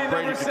fight penalty for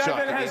Brady number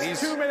 7 Tkachuk.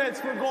 has 2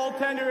 minutes for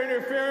goaltender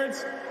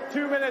interference,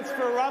 2 minutes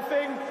for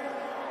roughing.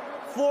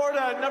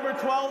 Florida, number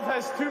 12,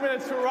 has 2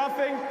 minutes for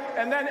roughing,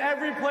 and then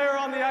every player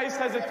on the ice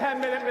has a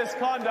 10-minute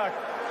misconduct.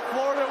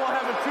 Florida will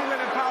have a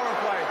 2-minute power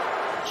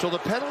play. So the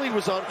penalty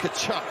was on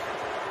Tkachuk.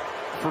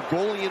 for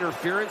goalie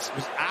interference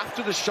was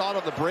after the shot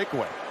on the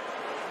breakaway.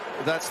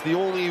 That's the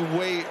only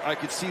way I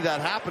could see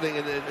that happening,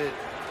 and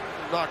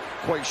not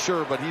quite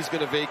sure, but he's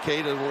going to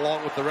vacate it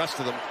along with the rest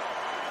of them.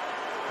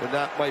 And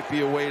that might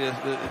be a way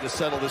to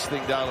settle this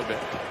thing down a bit.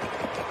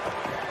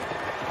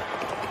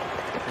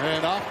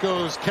 And off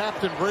goes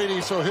Captain Brady,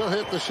 so he'll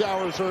hit the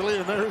showers early.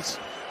 And there's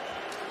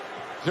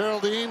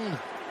Geraldine,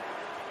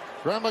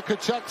 Grandma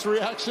Tkachuk's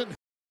reaction.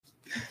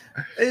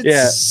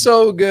 It's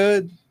so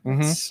good.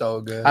 Mm-hmm.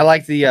 So good. I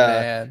like the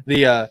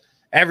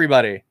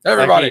everybody.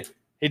 Like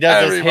he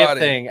does this hip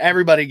thing.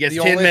 Everybody gets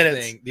 10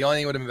 minutes. The only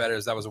thing would have been better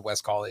is that was a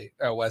Wes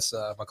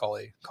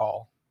McCauley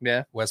call.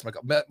 Yeah. Wes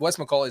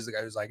McCauley is the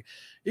guy who's like,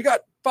 you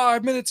got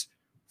 5 minutes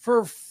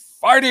for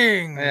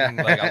fighting. Yeah.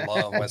 Like, I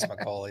love Wes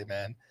McCauley,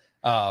 man.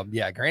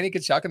 Yeah, Granny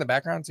Tkachuk in the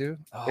background too.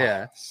 Oh,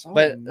 yeah. so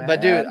but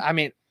mad. dude, I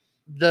mean,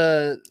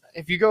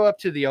 if you go up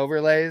to the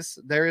overlays,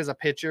 there is a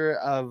picture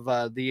of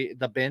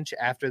the bench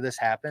after this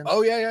happened.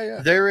 Oh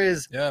yeah. There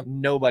is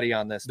nobody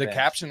on this. The bench.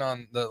 caption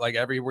on the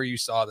everywhere you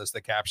saw this,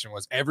 the caption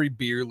was every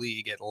beer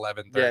league at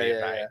 11:30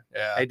 at night.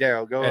 Yeah. Hey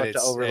Daryl, go And up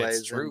to overlays.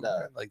 It's true.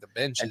 Like the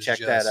bench and is check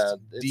just that.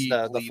 It's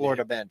the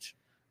Florida bench.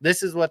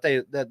 This is what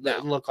they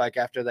look like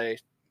after they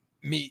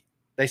meet.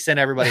 They send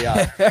everybody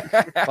off.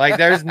 Like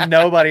there's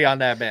nobody on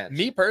that bench.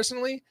 Me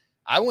personally,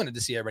 I wanted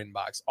to see everybody in the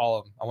box, all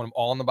of them. I want them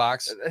all in the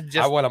box.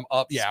 I want them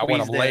up. Yeah, I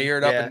want them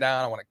layered up and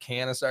down. I want a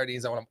can of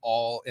sardines. I want them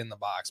all in the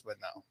box. But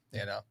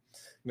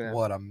no,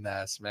 what a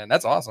mess, man.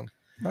 That's awesome.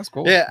 That's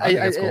cool. Yeah,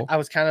 I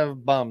was kind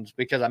of bummed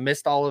because I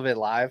missed all of it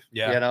live.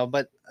 Yeah,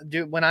 but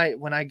dude, when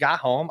I got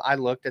home, I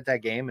looked at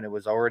that game and it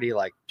was already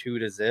like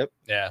 2-0.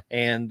 Yeah,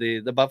 and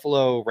the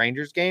Buffalo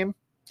Rangers game.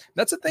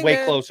 That's the thing.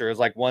 Way closer. It was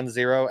like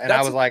 1-0, and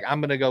I was like,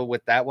 I'm gonna go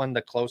with that one,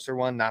 the closer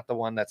one, not the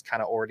one that's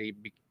kind of already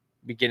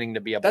beginning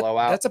to be a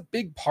blowout. That's a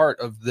big part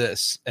of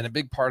this, and a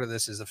big part of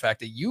this is the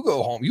fact that you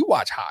go home, you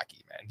watch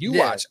hockey, man. You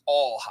watch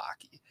all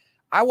hockey.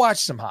 I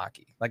watch some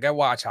hockey. Like I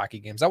watch hockey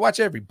games. I watch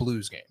every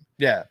Blues game.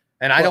 Yeah,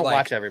 and I don't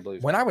watch every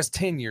Blues. When I was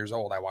 10 years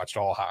old, I watched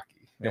all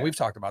hockey. And we've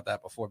talked about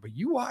that before. But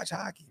you watch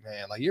hockey,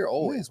 man. Like you're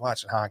always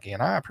watching hockey,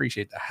 and I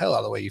appreciate the hell out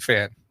of the way you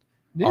fan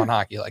on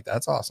hockey like that.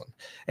 That's awesome,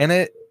 and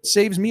it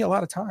saves me a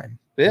lot of time.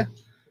 Yeah,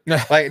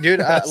 like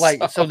dude,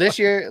 so this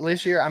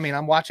year, I mean,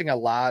 I'm watching a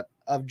lot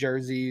of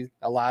Jersey,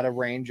 a lot of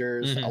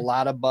Rangers, a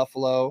lot of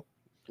Buffalo,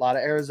 a lot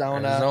of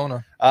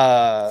Arizona.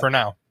 For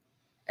now,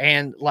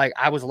 and like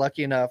I was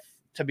lucky enough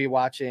to be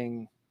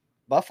watching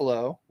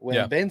Buffalo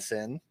win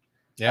Benson.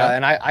 Yeah,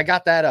 and I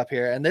got that up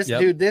here. And this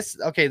dude, this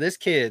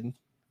kid,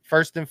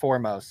 first and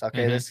foremost,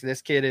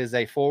 this kid is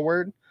a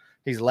forward.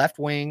 He's left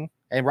wing,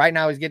 and right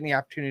now he's getting the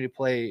opportunity to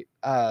play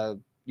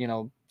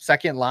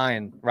second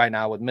line right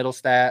now with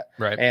Middlestat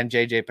and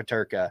JJ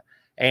Peterka.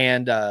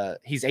 And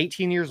he's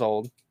 18 years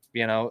old,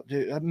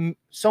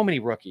 so many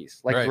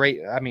rookies,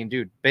 great. I mean,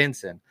 dude,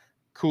 Benson,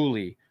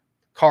 Cooley,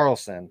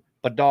 Carlson,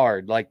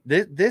 Bedard, like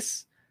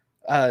this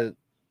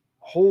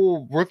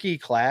whole rookie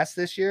class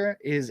this year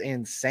is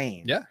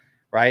insane. Yeah.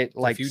 Right.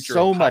 Like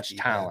so much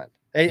talent.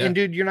 And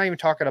dude, you're not even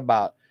talking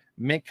about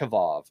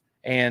Minkavov.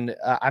 And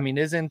I mean,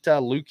 isn't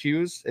Luke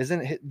Hughes,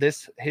 isn't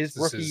this his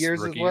rookie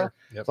years as well?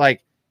 Yep.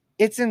 Like,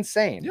 it's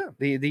insane. Yeah.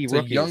 The it's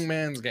rookies. a young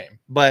man's game.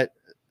 But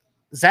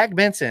Zach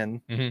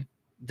Benson,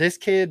 this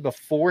kid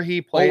before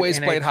he played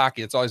played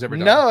hockey. It's all he's ever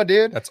done. No,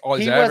 dude. That's all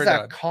he's ever done.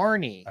 He was a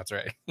carny. That's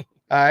right. All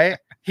right.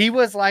 He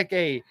was like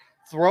a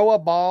throw a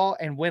ball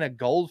and win a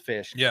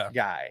goldfish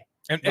guy.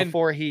 And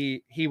before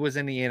he was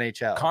in the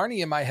NHL.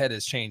 Carney in my head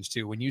has changed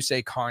too. When you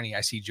say Carney,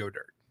 I see Joe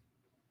Dirt.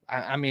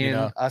 I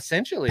mean,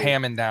 essentially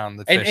hamming down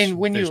the fish. And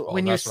when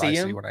you see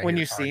him,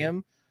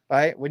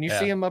 right? When you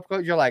see him up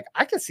close, you're like,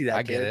 I can see that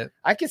I kid. Get it.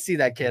 I can see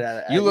that kid.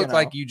 You look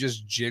like you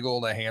just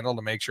jiggled a handle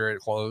to make sure it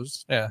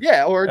closed. Yeah.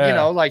 Yeah. Or,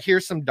 like,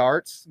 here's some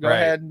darts. Go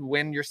ahead and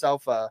win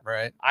yourself a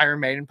Iron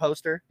Maiden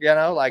poster,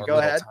 like, go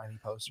ahead. Tiny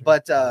poster.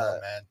 But,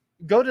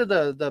 go to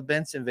the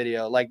Benson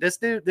video. Like this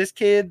dude, this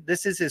kid,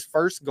 this is his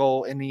first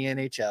goal in the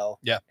NHL.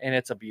 Yeah. And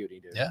it's a beauty,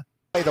 dude. Yeah.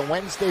 The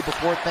Wednesday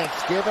before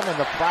Thanksgiving and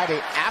the Friday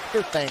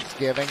after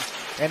Thanksgiving.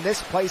 And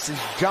this place is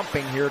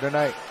jumping here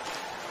tonight.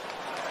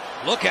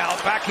 Look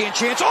out, backhand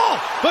chance.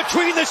 Oh,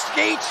 between the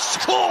skates,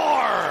 score!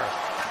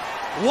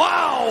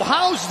 Wow,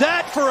 how's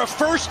that for a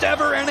first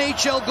ever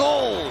NHL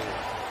goal?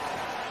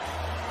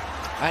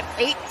 An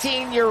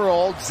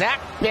 18-year-old Zach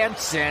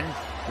Benson.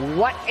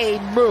 What a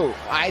move.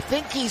 I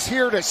think he's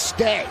here to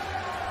stay.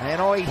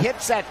 He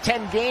hits that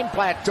 10-game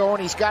plateau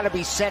and he's got to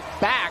be sent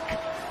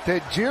back to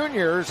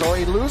juniors or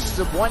he loses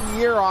 1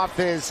 year off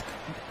his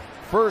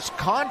first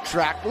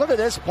contract. Look at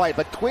this play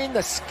between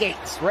the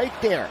skates right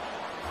there.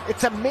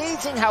 It's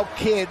amazing how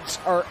kids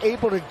are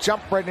able to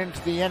jump right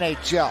into the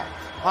NHL.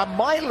 On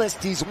my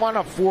list, he's one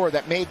of 4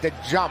 that made the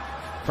jump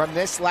from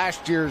this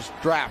last year's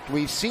draft.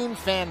 We've seen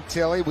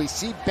Fantilli. We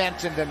see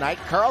Benson tonight.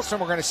 Carlson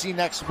we're going to see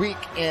next week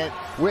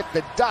with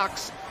the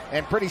Ducks.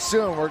 And pretty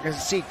soon we're going to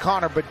see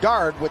Connor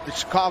Bedard with the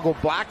Chicago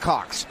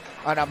Blackhawks.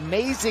 An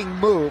amazing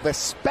move,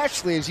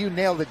 especially as you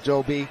nailed it,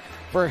 Joby,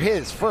 for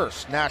his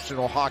first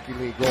National Hockey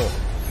League goal.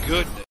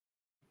 Goodness.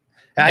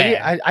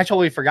 I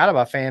totally forgot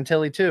about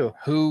Fantilli too.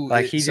 Who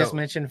like he just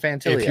mentioned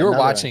Fantilli. If you're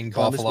watching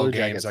Buffalo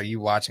games, are you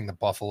watching the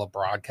Buffalo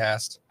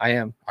broadcast? I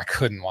am. I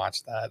couldn't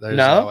watch that. There's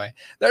no way.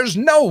 There's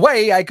no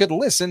way I could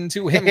listen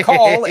to him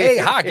call a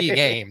hockey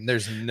game.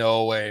 There's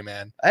no way,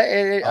 man.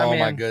 Oh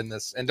my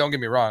goodness! And don't get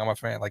me wrong, I'm a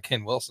fan. Like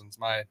Ken Wilson's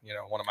my,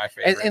 one of my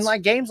favorites. And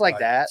like games like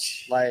that,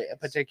 like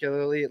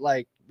particularly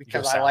like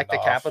because I like the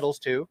Capitals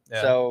too.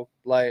 Yeah. So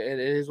like it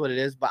is what it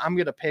is. But I'm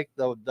gonna pick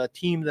the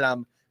team that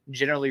I'm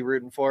generally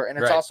rooting for, and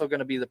it's also going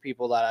to be the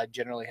people that I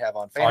generally have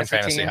on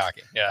fantasy teams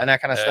hockey, and that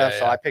kind of stuff.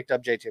 So I picked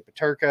up JJ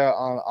Peterka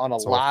on a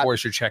lot of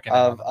course you're checking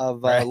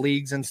of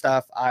leagues and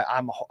stuff.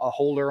 I'm a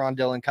holder on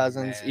Dylan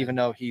Cousins, even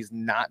though he's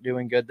not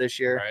doing good this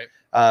year.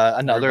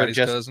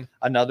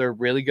 Another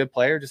really good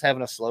player, just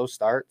having a slow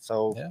start.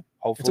 So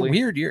hopefully, it's a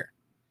weird year.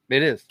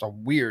 It is. It's a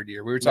weird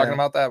year. We were talking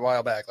about that a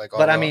while back.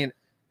 I mean,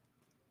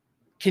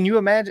 can you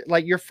imagine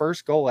like your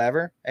first goal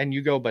ever, and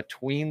you go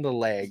between the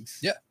legs?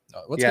 Yeah.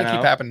 What's going to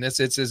keep happening?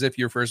 It's as if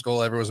your first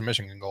goal ever was a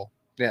Michigan goal.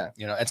 Yeah.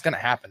 It's going to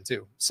happen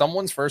too.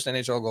 Someone's first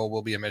NHL goal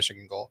will be a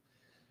Michigan goal.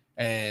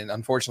 And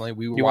unfortunately,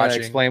 we were watching. Want to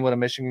explain what a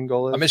Michigan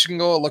goal is? A Michigan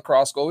goal, a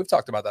lacrosse goal. We've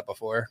talked about that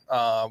before.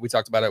 We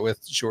talked about it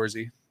with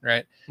Shorzy,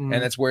 right? Mm-hmm.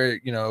 And that's where,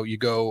 you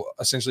go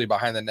essentially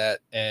behind the net,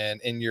 and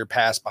in your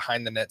pass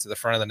behind the net to the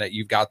front of the net,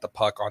 you've got the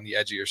puck on the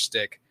edge of your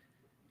stick.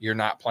 You're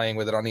not playing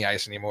with it on the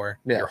ice anymore.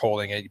 Yeah. You're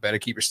holding it. You better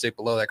keep your stick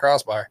below that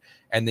crossbar.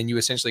 And then you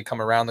essentially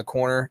come around the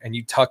corner and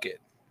you tuck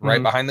it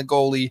right behind the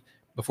goalie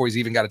before he's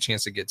even got a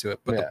chance to get to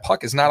it. But the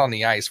puck is not on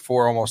the ice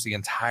for almost the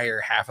entire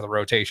half of the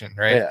rotation,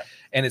 right? Yeah.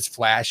 And it's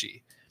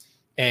flashy.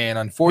 And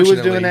unfortunately,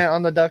 who was doing that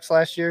on the Ducks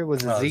last year?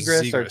 Was it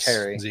Zegras or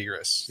Terry?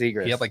 Zegras. He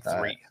had like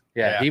 3.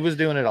 He was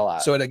doing it a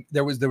lot. So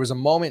there was a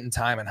moment in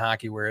time in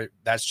hockey where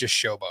that's just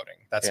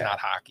showboating. That's not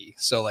hockey.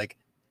 So like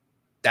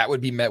that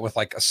would be met with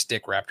like a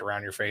stick wrapped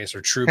around your face,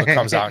 or Trouba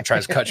comes out and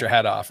tries to cut your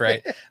head off,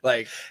 right?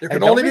 Like there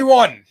can only be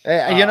one.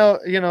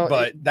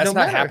 But that's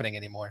not happening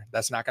anymore.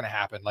 That's not going to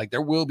happen. Like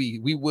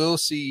we will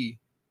see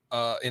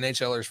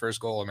NHLers first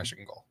goal, a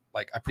Michigan goal.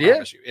 Like I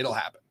promise you, it'll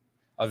happen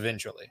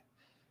eventually,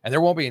 and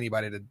there won't be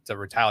anybody to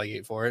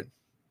retaliate for it.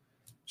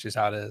 It's just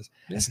how it is.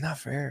 It's not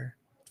fair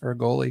for a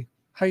goalie.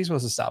 How are you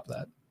supposed to stop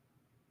that?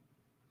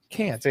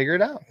 Can't figure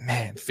it out,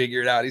 man.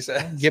 Figure it out. He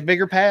said, "Get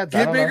bigger pads.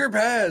 Get bigger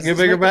pads. Get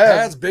bigger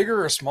pads.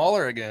 Bigger or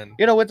smaller again."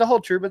 With the whole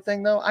Trouba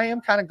thing, though, I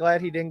am kind of glad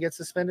he didn't get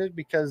suspended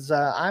because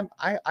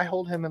I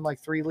hold him in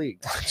like 3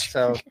 leagues.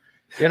 So,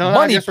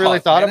 I just really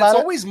thought about it. It's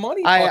always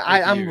money.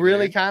 I'm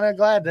really kind of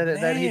glad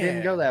that he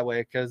didn't go that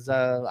way because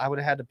I would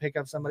have had to pick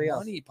up somebody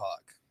else. Money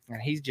puck, and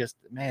he's just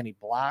he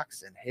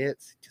blocks and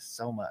hits just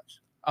so much.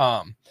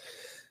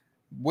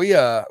 We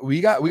got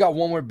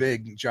one more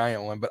big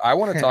giant one, but I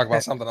want to talk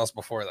about something else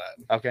before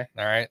that. Okay.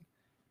 All right.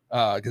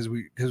 Because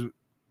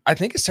I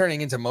think it's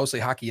turning into mostly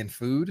hockey and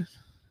food.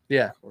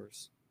 Yeah. Of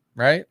course.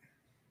 Right?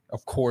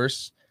 Of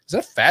course. Is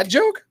that a fat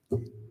joke?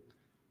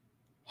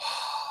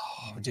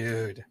 Oh,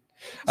 dude.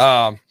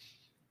 All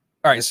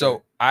right.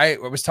 So I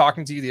was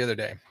talking to you the other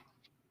day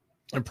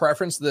and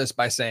preference this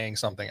by saying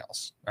something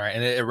else. All right.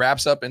 And it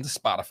wraps up into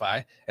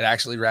Spotify. It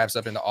actually wraps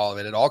up into all of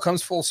it. It all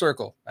comes full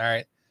circle. All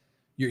right.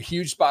 You're a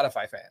huge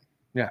Spotify fan.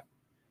 Yeah.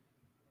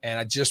 And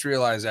I just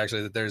realized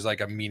actually that there's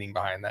like a meaning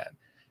behind that.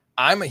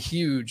 I'm a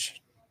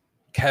huge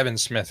Kevin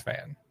Smith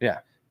fan. Yeah.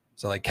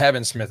 So like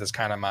Kevin Smith is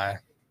kind of my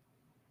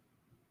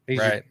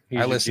I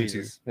listen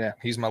to. Yeah.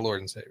 He's my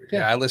Lord and Savior.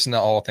 Yeah. I listen to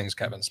all things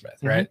Kevin Smith,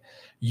 right?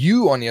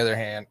 You, on the other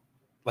hand,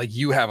 like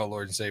you have a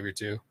Lord and Savior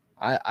too.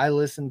 I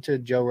listen to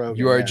Joe Rogan.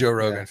 You are a Joe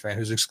Rogan fan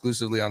who's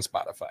exclusively on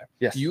Spotify.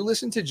 Yes. You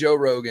listen to Joe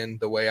Rogan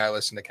the way I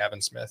listen to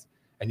Kevin Smith,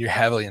 and you're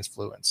heavily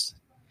influenced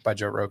by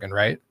Joe Rogan,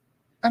 right?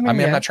 I mean,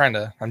 I'm not trying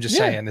to. I'm just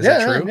saying. Is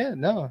that true? Yeah,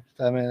 no.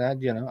 I mean,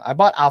 I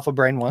bought Alpha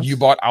Brain once. You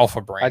bought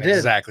Alpha Brain. I did.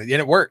 Exactly, and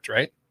it worked,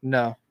 right?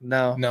 No.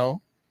 Oh.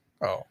 No.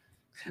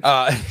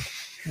 I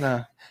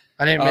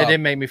didn't. It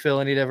didn't make me feel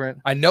any different.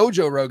 I know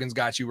Joe Rogan's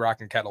got you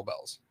rocking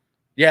kettlebells.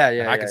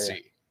 Yeah. I can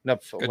see. No,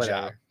 good whatever.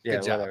 job. Yeah,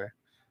 good job. Whatever.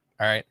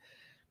 All right.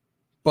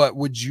 But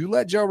would you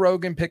let Joe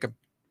Rogan pick a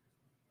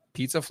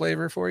pizza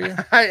flavor for you?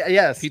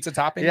 Yes. Pizza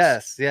toppings?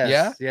 Yes.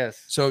 Yeah?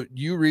 Yes. So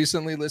you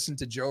recently listened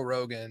to Joe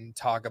Rogan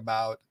talk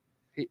about...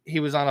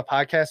 He was on a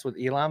podcast with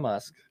Elon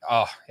Musk.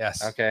 Oh,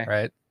 yes. Okay.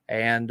 Right.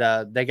 And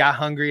they got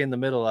hungry in the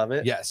middle of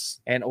it.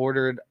 Yes. And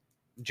ordered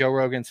Joe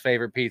Rogan's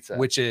favorite pizza.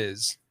 Which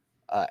is?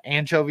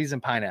 Anchovies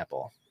and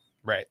pineapple.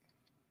 Right.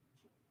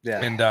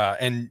 Yeah.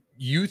 And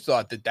you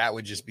thought that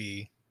would just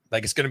be...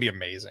 Like, it's going to be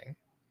amazing.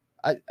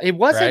 It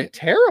wasn't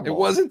terrible. It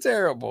wasn't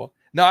terrible.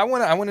 No, I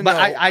want to know.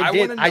 I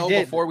want to know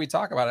before we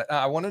talk about it.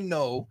 I want to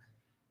know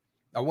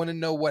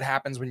what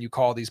happens when you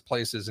call these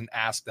places and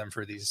ask them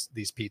for these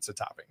pizza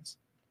toppings.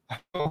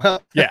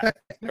 Yeah.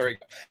 There we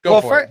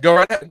go. Go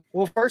right ahead.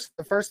 Well, first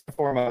and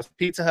foremost,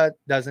 Pizza Hut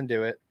doesn't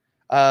do it.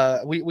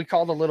 We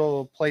called a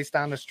little place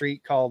down the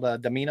street called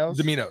Domino's.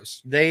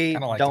 Domino's. They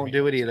don't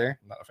do it either.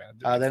 I'm not a fan of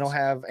Domino's. They don't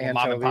have anchovies.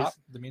 Mom and Pop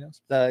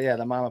Domino's.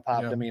 The mom and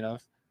pop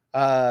Domino's.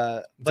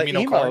 But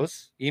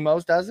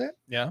Emos does it.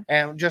 Yeah.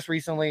 And just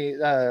recently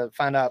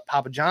found out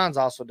Papa John's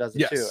also does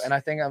it too. And I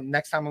think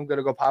next time I'm going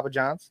to go Papa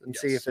John's and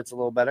see if it's a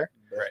little better.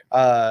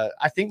 Right.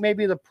 I think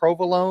maybe the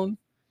provolone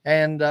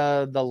and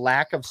the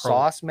lack of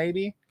sauce,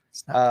 maybe.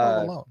 It's not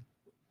provolone.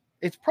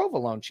 It's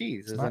provolone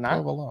cheese, is it not?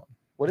 Provolone.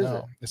 What is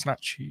it? It's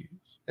not cheese.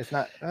 It's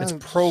not. It's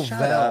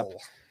Provel.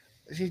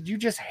 You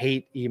just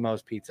hate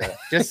Emo's Pizza.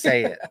 Just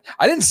say it.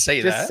 I didn't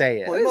say just that.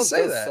 Say it. Well, Emo does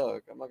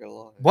suck. I'm not gonna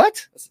lie.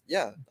 What?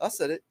 Yeah, I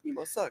said it.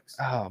 Emo sucks.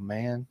 Oh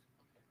man.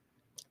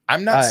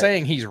 I'm not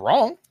saying he's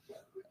wrong.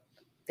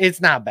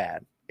 It's not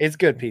bad. It's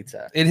good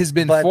pizza. It has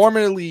been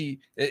formerly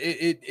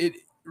it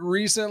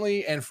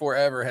recently and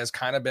forever has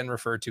kind of been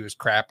referred to as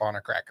crap on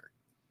a cracker.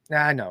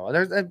 Yeah, I know.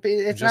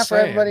 It's not for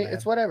everybody. Man.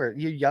 It's whatever.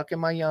 You yucking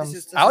my yum.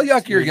 I'll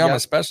yuck your yum,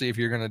 especially if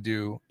you're gonna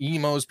do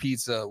Emo's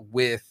Pizza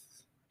with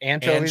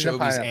anchovies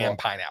and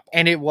pineapple.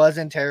 And it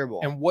wasn't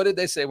terrible. And what did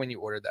they say when you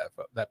ordered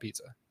that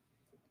pizza?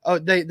 Oh,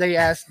 they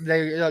asked,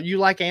 you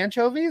like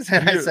anchovies?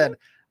 And I said,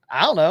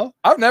 I don't know.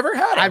 I've never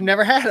had them. I've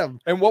never had them.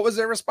 And what was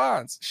their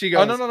response? She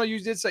goes, oh, no. You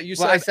did say, you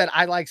said, I said,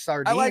 I like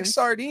sardines. I like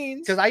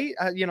sardines. Because I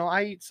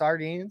eat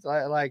sardines.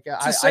 I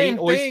eat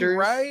oysters,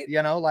 right?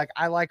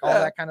 I like all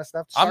that kind of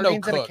stuff.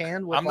 Sardines in a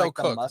can with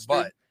the mustard.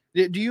 But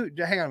do you,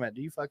 hang on a minute.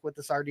 Do you fuck with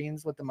the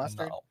sardines with the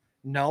mustard?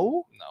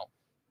 No.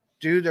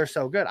 Dude, they're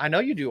so good. I know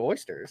you do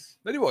oysters.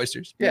 They do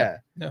oysters. Yeah.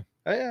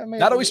 I mean,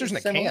 not oysters in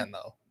a can,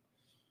 though.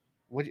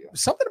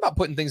 Something about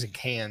putting things in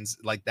cans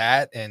like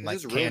that and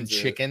like canned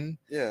chicken.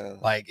 Yeah.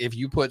 Like if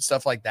you put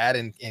stuff like that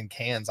in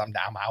cans, I'm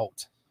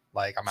out.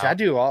 Like I'm out. I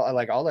do all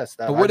that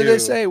stuff. But what do they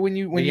say when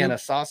you Vienna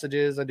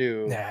sausages? I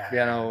do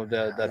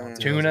the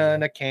tuna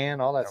in a can,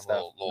 all that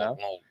stuff.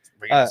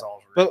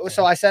 But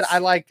so I said I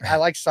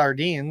like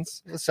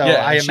sardines. So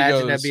I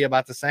imagine it'd be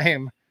about the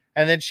same.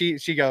 And then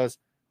she goes,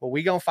 well,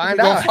 we gonna find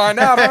out. Gonna find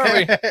out,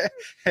 aren't we?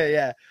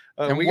 Yeah.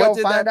 And we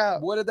gonna find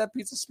out. What did that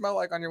pizza smell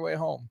like on your way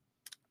home?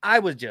 I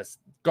was just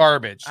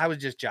garbage. I was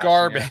just joshing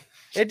garbage.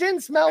 It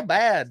didn't smell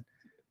bad.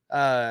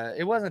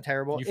 It wasn't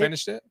terrible. You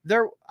finished it?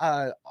 There,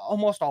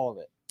 almost all of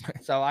it.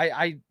 So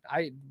I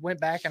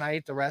went back and I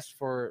ate the rest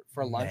for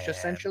lunch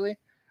essentially.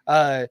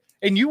 And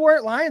you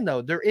weren't lying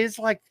though. There is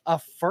like a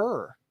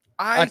fur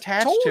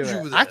attached to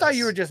it. I thought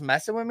you were just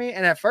messing with me,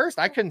 and at first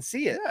I couldn't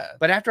see it. Yeah.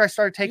 But after I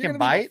started taking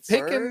bites,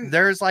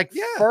 there's like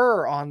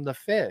fur on the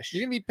fish.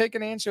 You're gonna be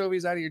picking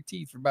anchovies out of your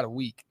teeth for about a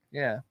week.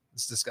 Yeah,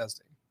 it's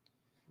disgusting.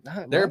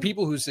 There are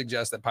people who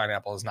suggest that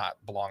pineapple does not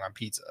belong on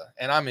pizza,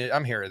 and I'm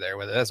here or there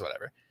with it. That's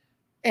whatever.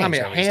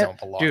 Anchovies don't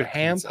belong on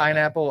ham, pizza,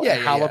 pineapple,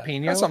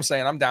 jalapeno. That's what I'm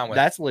saying. I'm down with.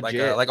 That's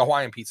legit. Like a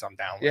Hawaiian pizza, I'm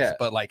down with. Yeah.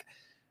 But like,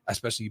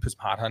 especially you put some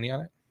hot honey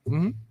on it.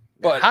 Mm-hmm.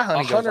 But hot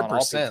honey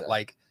 100%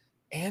 like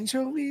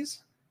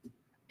anchovies.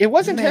 It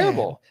wasn't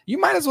terrible. You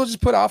might as well just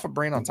put Alpha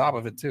Brain on top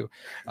of it too.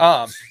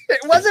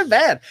 It wasn't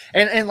bad.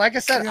 And like I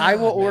said, I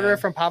will order it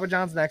from Papa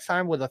John's next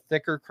time with a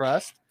thicker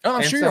crust. Oh,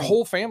 I'm sure your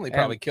whole family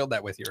probably killed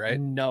that with you, right?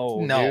 No,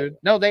 dude.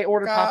 No, they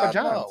ordered Papa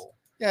John's. No.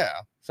 Yeah.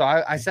 So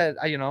I said,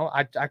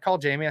 I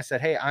called Jamie. I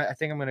said, hey, I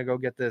think I'm going to go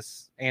get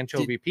this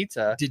anchovy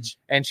pizza.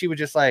 And she was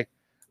just like,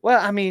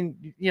 well, I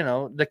mean,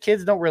 the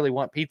kids don't really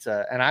want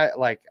pizza. And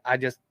I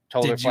just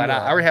told her flat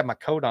out, I already have my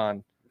coat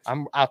on.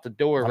 I'm out the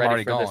door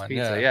ready for this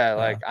pizza. Yeah.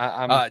 Like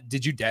I'm.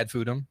 Did you dad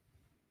food them?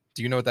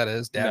 Do you know what that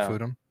is? Dad food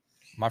them?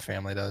 My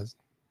family does.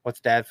 What's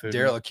dad food?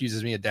 Daryl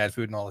accuses me of dad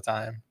fooding all the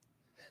time.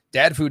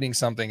 Dad fooding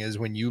something is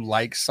when you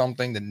like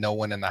something that no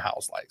one in the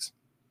house likes.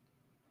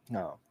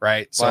 No.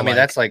 Right. So I mean,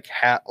 that's like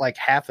half the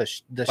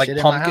like shit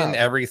in pumpkin, my house.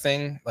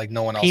 Everything. Like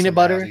no one else. Peanut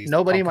butter.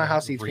 Nobody in my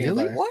house eats peanut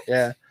butter. What?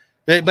 Yeah.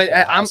 But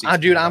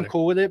I'm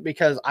cool with it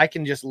because I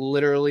can just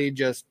literally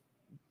just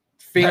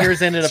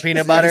fingers into the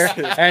peanut butter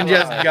and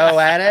just go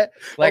at it.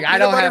 Like I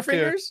don't have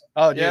fingers? To.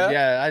 Oh, dude,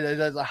 yeah.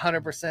 That's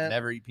 100%.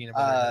 Never eat peanut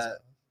butter.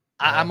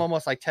 I'm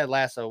almost like Ted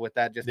Lasso with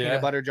that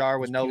peanut butter jar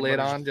with no lid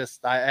on.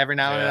 Just every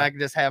now and then I can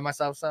just have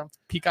myself some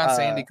pecan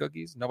sandy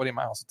cookies. Nobody in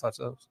my house will touch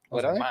those.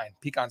 Those are mine.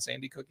 Pecan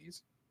sandy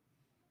cookies.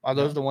 Are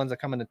those the ones that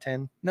come in a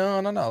tin? No.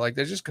 Like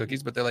they're just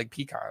cookies, but they're like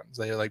pecans.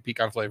 They're like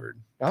pecan flavored.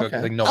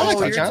 Okay. Like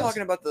you're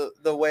talking about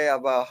the way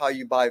about how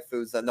you buy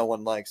foods that no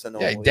one likes and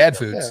dad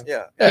foods.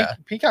 Yeah.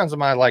 Pecans are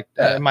my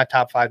my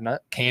top 5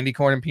 nut. Candy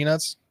corn and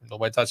peanuts.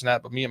 Nobody touching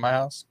that but me in my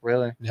house.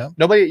 Really? Yeah.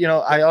 Nobody.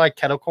 I like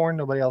kettle corn.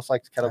 Nobody else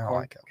likes kettle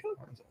corn. Like kettle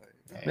corn.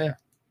 Yeah.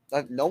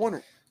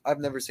 I've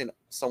never seen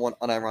someone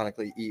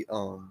unironically eat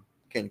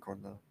candy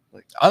corn though.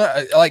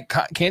 Like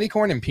candy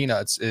corn and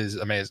peanuts is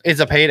amazing. It's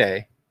a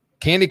payday.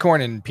 Candy corn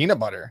and peanut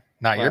butter,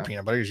 not your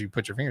peanut butter because you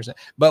put your fingers in,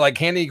 but like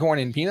candy corn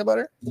and peanut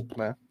butter,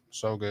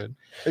 so good.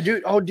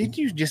 Dude, did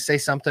you just say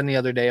something the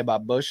other day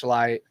about Busch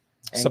Light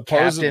and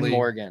supposedly, Captain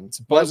Morgan?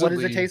 What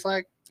does it taste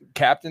like?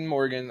 Captain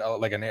Morgan,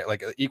 like an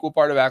equal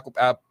part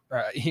of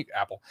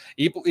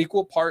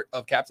equal part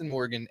of Captain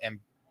Morgan and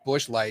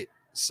Busch Light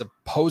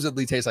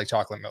supposedly tastes like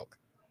chocolate milk.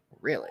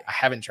 Really? I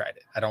haven't tried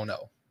it. I don't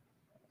know.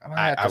 I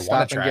might have to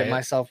stop and get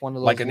myself one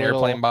of those, like an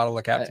airplane bottle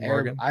of Captain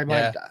Morgan. I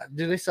might.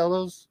 Do they sell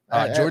those?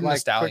 Jordan the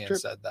Stallion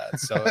said that,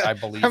 so I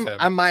believe him.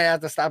 I might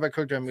have to stop at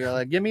Quick Trip and be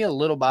like, "Give me a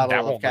little bottle that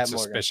of won't Captain look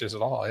Morgan." Suspicious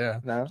at all, yeah.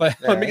 No,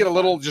 let me get one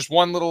little just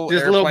airplane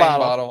little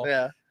bottle.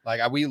 Yeah.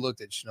 Like we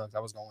looked at Schnucks. I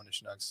was going to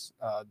Schnucks,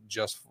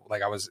 just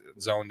like I was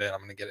zoned in. I'm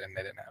gonna get it, and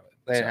they didn't have it.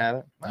 They didn't have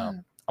it.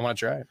 I want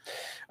to try it.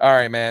 All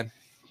right, man.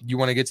 You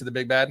want to get to the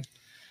big bad?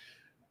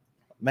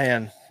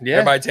 Man, yeah.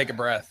 Everybody take a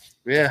breath.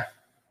 Yeah.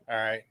 All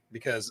right,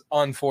 because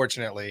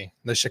unfortunately,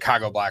 the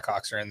Chicago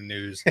Blackhawks are in the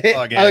news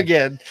again.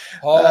 Again.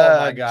 Oh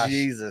my gosh,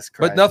 Jesus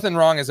Christ! But nothing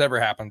wrong has ever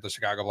happened with the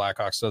Chicago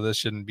Blackhawks, so this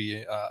shouldn't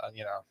be,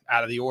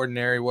 out of the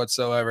ordinary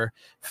whatsoever.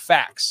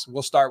 Facts.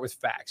 We'll start with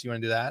facts. You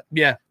want to do that?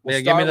 Yeah.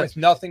 We'll start with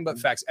nothing but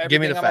facts.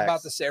 Everything I'm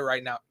about to say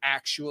right now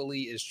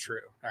actually is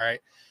true. All right.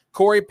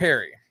 Corey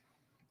Perry.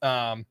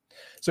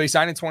 So he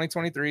signed in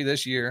 2023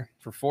 this year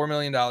for $4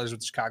 million with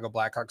the Chicago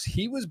Blackhawks.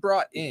 He was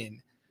brought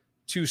in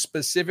to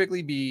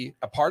specifically be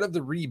a part of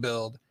the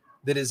rebuild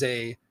that is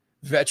a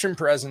veteran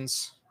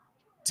presence,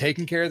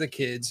 taking care of the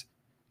kids.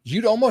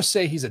 You'd almost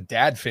say he's a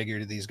dad figure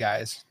to these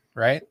guys,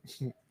 right?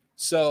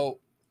 So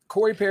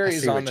Corey Perry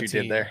is on the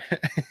team. Did there.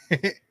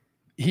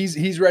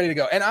 he's ready to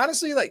go. And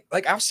honestly, like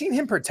I've seen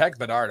him protect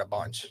Bedard a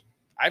bunch.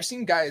 I've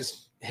seen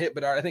guys hit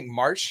Bedard. I think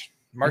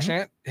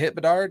Marchand hit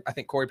Bedard. I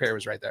think Corey Perry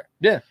was right there.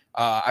 Yeah.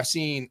 I've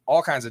seen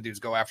all kinds of dudes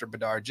go after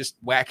Bedard, just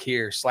whack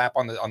here, slap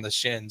on the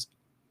shins.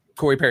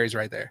 Corey Perry's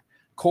right there.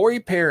 Corey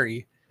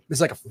Perry is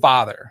like a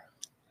father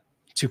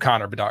to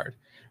Connor Bedard.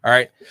 All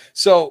right.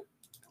 So,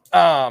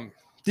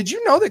 did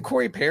you know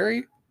Corey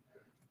Perry's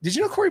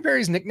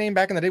nickname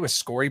back in the day was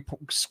Scory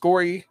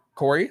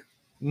Corey?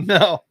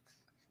 No.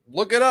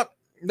 Look it up.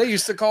 They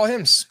used to call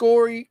him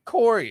Scory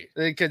Corey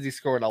because he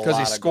scored a lot. Because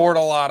he scored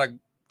a lot of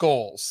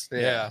goals.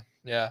 Yeah.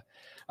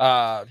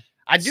 I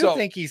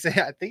think he's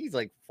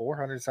like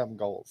 400 something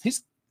goals.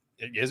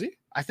 Is he?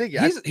 I think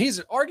he's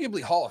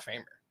arguably Hall of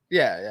Famer.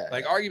 Yeah.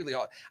 Like arguably,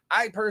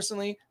 I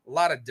personally, a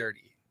lot of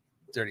dirty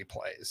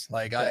plays.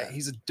 Like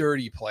he's a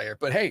dirty player,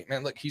 but hey,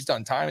 man, look, he's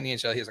done time in the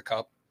NHL. He has a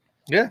cup.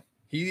 Yeah,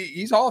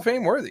 he's Hall of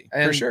Fame worthy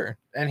for sure.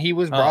 And he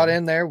was brought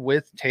in there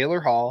with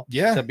Taylor Hall.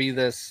 Yeah, to be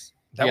this.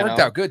 That worked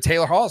out good.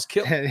 Taylor Hall's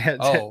killed.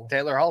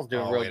 Taylor Hall's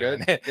doing real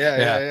good.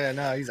 Yeah.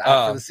 No, he's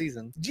out for the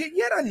season.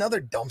 Yet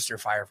another dumpster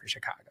fire for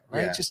Chicago,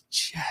 right?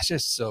 Yeah.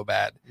 Just so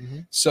bad.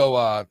 Mm-hmm.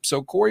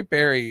 So Corey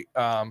Perry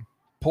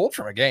pulled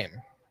from a game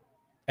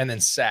and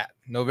then sat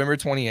November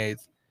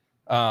 28th.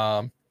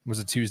 Was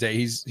a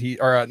Tuesday.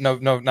 No,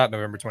 not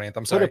November 20th.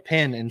 I'm sorry. Put a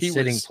pin in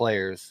sitting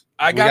players.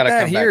 I got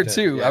that here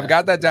too. Yeah. I've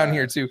got that down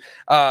here too.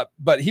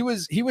 But he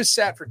was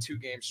sat for 2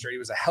 games straight. He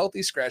was a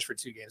healthy scratch for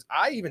 2 games.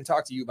 I even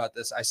talked to you about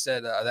this. I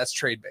said that's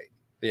trade bait.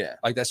 Yeah,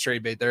 like that's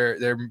trade bait.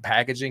 They're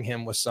packaging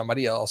him with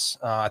somebody else.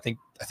 I think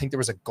there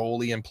was a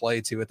goalie in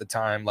play too at the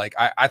time. Like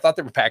I thought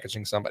they were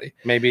packaging somebody.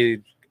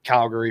 Maybe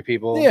Calgary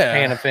people. Yeah,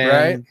 Hanifin,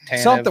 right.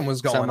 Tanev, Something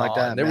was going on. Like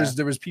that,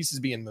 There was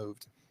pieces being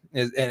moved.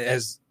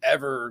 As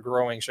ever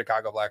growing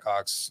Chicago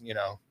Blackhawks,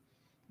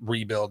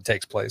 rebuild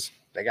takes place.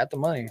 They got the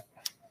money.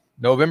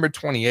 November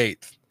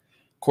 28th,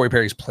 Corey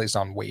Perry's placed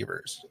on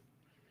waivers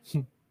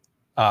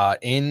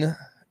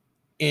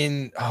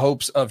in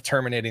hopes of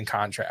terminating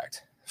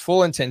contract.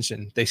 Full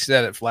intention. They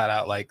said it flat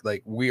out like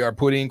we are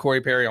putting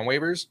Corey Perry on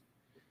waivers.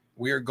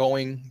 We are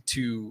going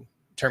to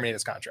terminate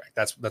his contract.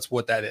 That's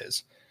what that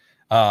is.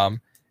 And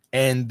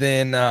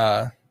then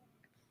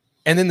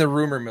the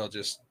rumor mill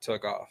just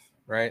took off,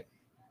 right?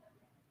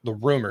 The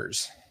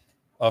rumors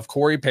of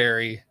Corey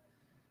Perry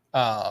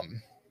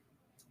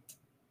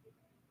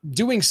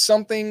doing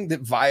something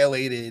that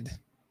violated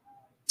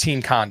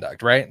team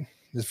conduct, right?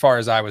 As far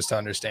as I was to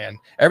understand,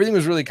 everything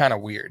was really kind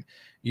of weird.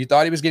 You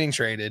thought he was getting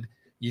traded.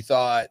 You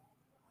thought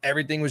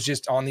everything was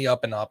just on the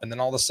up and up. And then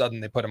all of a sudden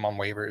they put him on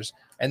waivers.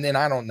 And then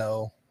I don't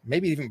know,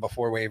 maybe even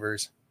before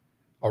waivers,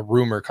 a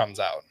rumor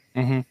comes out.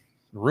 Mm-hmm.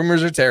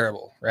 Rumors are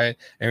terrible, right?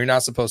 And you're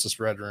not supposed to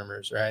spread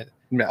rumors, right?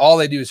 No. All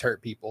they do is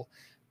hurt people.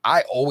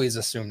 I always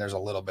assume there's a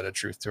little bit of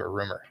truth to a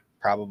rumor.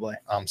 Probably.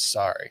 I'm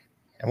sorry.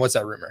 And what's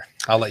that rumor?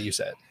 I'll let you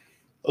say it.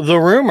 The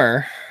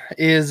rumor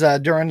is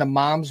during the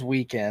mom's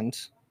weekend.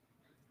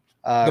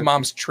 The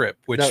mom's trip,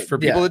 which for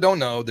people that don't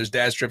know, there's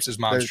dad's trips, there's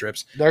mom's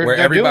trips. They're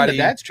everybody doing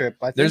the dad's trip.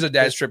 There's a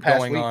dad's trip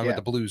going on with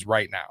the Blues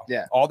right now.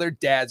 Yeah. All their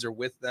dads are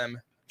with them,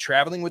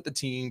 traveling with the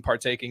team,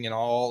 partaking in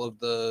all of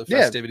the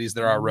festivities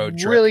that are our road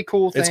trip. Really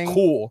cool thing. It's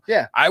cool.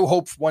 Yeah. I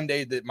hope one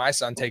day that my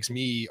son takes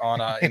me on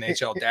a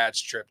NHL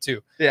dad's trip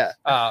too. Yeah.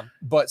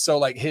 But so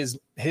like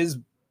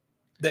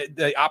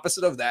the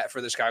opposite of that for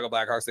the Chicago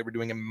Blackhawks, they were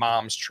doing a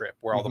mom's trip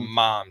where all the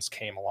moms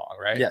came along,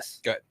 right? Yes.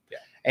 Good. Yeah.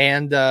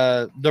 And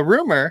the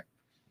rumor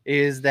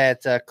is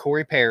that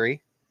Corey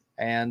Perry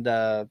and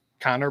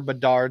Connor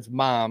Bedard's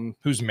mom,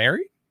 who's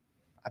married,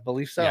 I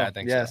believe so. Yeah, I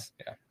think so.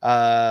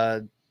 Yeah.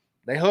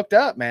 They hooked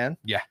up, man.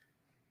 Yeah.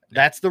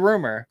 That's the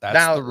rumor.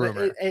 That's the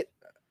rumor.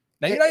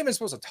 Now you're not even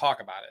supposed to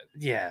talk about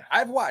it. Yeah.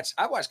 I've watched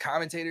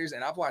commentators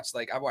and I've watched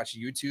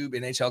YouTube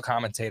NHL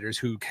commentators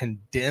who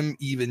condemn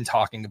even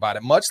talking about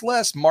it, much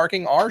less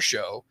marking our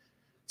show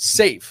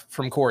safe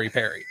from Corey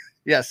Perry.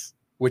 Yes.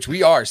 which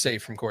we are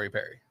safe from Corey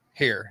Perry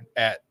here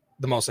at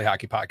the Mostly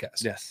Hockey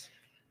Podcast. Yes.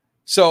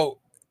 So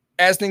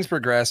as things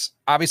progress,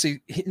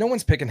 obviously no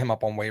one's picking him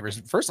up on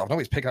waivers. First off,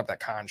 nobody's picking up that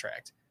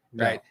contract,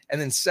 right? No. And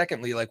then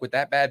secondly, like with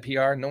that bad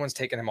PR, no one's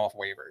taking him off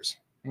waivers.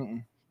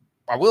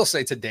 I will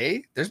say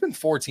today, there's been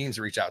 4 teams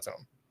to reach out to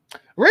him.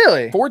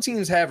 Really? 4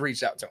 teams have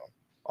reached out to him.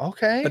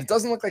 Okay. But it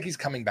doesn't look like he's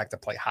coming back to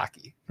play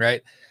hockey,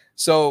 right?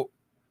 So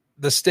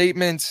the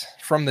statement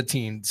from the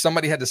team,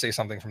 somebody had to say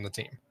something from the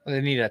team.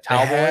 They need a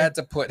towel boy? Had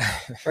to put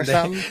or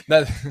something?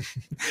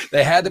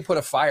 They had to put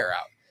a fire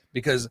out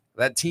because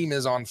that team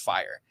is on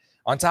fire.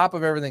 On top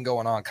of everything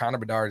going on, Connor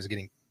Bedard is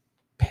getting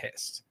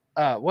pissed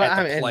at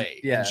the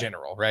play in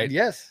general, right?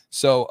 Yes.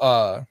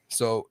 So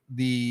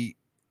the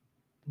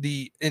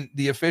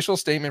official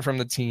statement from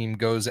the team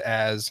goes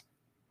as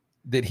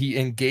that he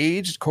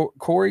engaged,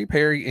 Corey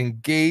Perry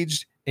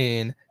engaged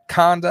in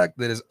conduct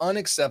that is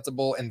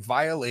unacceptable and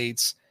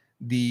violates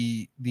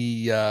the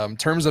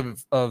terms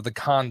of the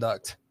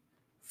conduct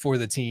for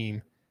the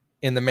team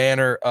in the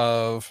manner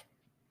of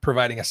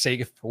providing a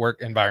safe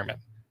work environment.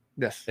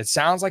 Yes. It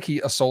sounds like he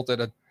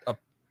assaulted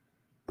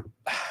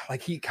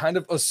like he kind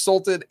of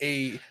assaulted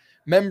a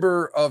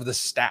member of the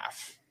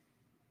staff.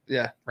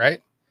 Yeah.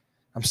 Right?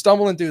 I'm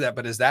stumbling through that,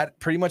 but is that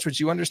pretty much what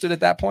you understood at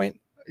that point?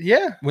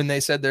 Yeah. When they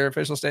said their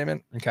official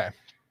statement? Okay.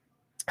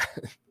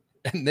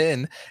 And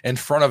then in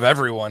front of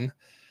everyone,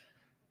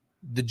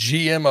 the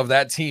GM of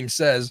that team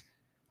says,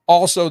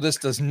 also, this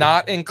does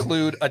not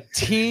include a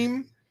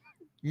team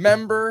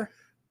member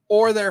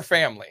or their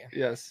family.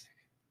 Yes.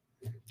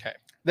 Okay.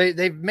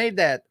 They've made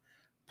that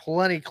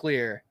plenty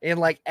clear in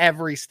like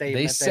every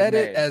statement. They said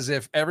it as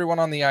if everyone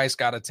on the ice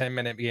got a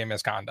 10-minute game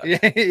misconduct.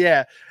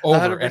 Yeah.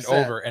 Over 100%. and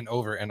over and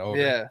over and over.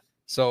 Yeah.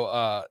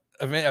 So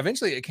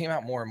eventually it came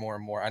out more and more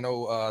and more. I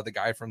know the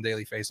guy from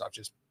Daily Faceoff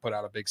just put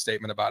out a big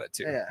statement about it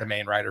too. Yeah. The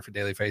main writer for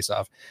Daily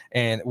Faceoff.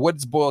 And what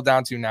it's boiled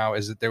down to now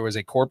is that there was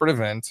a corporate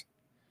event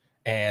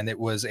and it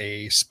was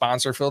a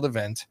sponsor-filled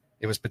event.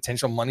 It was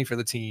potential money for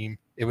the team.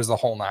 It was the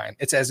whole 9.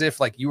 It's as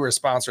if like you were a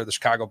sponsor of the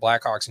Chicago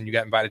Blackhawks and you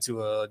got invited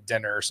to a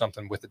dinner or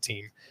something with the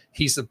team.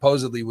 He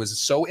supposedly was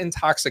so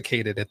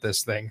intoxicated at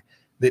this thing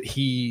that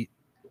he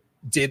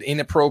did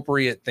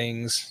inappropriate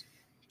things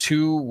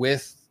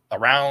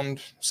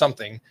around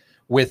something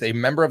with a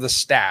member of the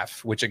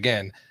staff, which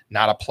again,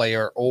 not a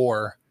player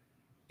or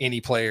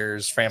any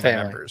player's family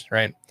members,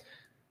 right?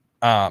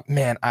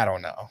 Man, I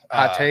don't know.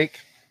 Hot take.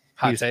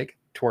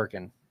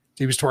 Twerking.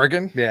 He was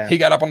twerking? Yeah. He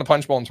got up on the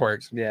punch bowl and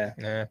twerked.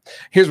 Yeah.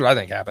 Here's what I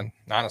think happened.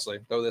 Honestly,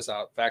 throw this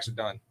out. Facts are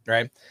done,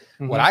 right?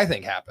 Mm-hmm. What I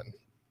think happened,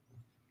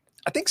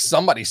 I think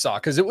somebody saw,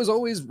 because it was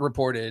always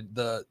reported,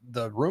 the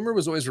rumor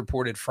was always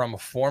reported from a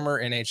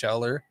former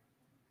NHLer,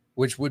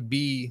 which would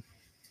be,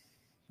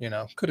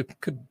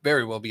 could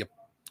very well be a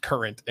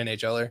current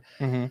NHLer.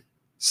 Mm-hmm.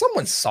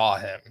 Someone saw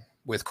him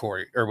with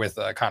Connor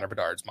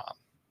Bedard's mom.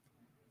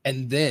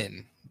 And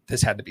then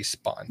this had to be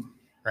spun,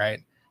 right?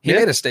 He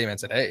made a statement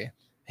today.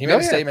 He made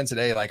a statement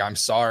today like, I'm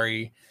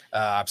sorry.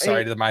 I'm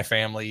sorry to my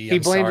family. He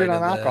blamed it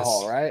on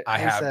alcohol, right?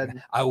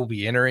 I will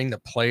be entering the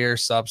player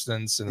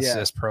substance and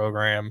assist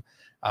program.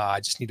 I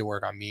just need to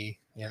work on me,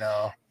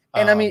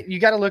 And I mean, you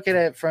got to look at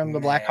it from the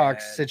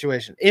Blackhawks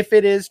situation. If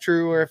it is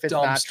true or if it's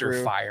not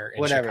true, fire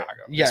in whatever.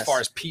 Chicago. Yes. As far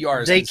as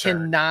PR is they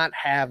concerned. cannot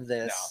have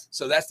this. No.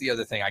 So that's the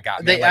other thing I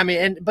got.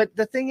 But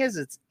the thing is,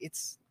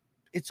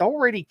 it's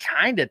already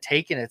kind of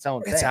taken its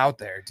own thing. It's out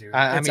there, dude.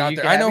 I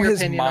know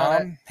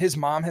his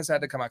mom has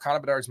had to come out.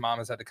 Connor Bedard's mom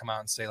has had to come out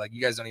and say, like, you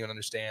guys don't even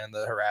understand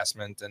the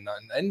harassment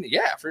and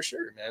yeah, for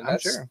sure, man.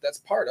 That's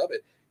part of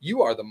it.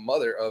 You are the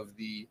mother of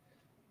the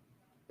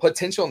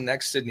potential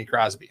next Sidney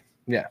Crosby.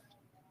 Yeah.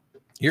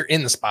 You're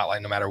in the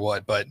spotlight no matter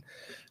what, but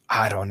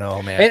I don't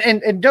know, man.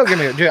 And don't get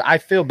me wrong, I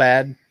feel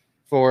bad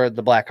for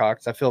the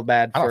Blackhawks. I feel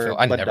bad for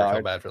I never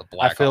feel bad for the Blackhawks.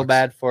 I feel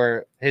bad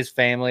for his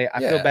family. I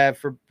feel bad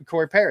for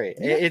Corey Perry.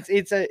 Yeah.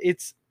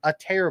 It's a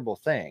terrible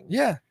thing.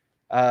 Yeah.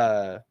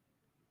 I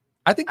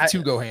think the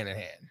two go hand in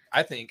hand.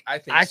 I think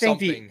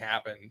something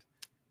happened.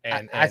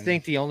 And I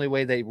think the only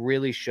way they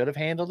really should have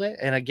handled it,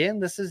 and again,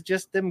 this is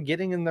just them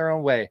getting in their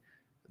own way.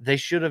 They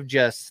should have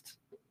just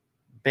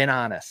been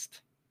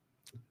honest.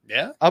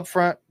 Yeah. Up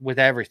front with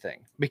everything.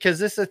 Because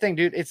this is the thing,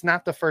 dude. It's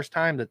not the first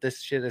time that this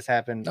shit has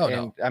happened. Oh,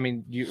 no. I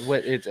mean,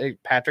 it's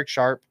Patrick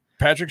Sharp,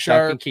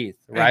 Duncan Keith,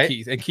 right?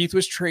 And Keith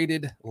was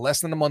traded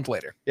less than a month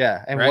later.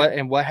 Yeah.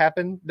 And what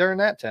happened during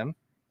that, Tim?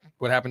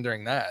 What happened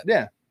during that?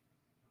 Yeah.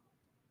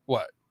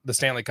 What? The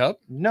Stanley Cup?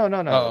 No.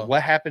 Oh.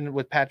 What happened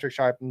with Patrick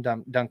Sharp and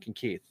Duncan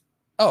Keith?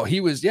 Oh, he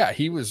was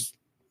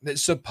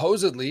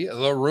supposedly,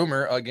 the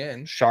rumor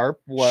again,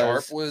 Sharp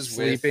was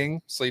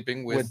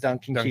sleeping with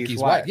Duncan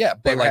Keith's wife. Yeah,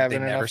 Yeah, but they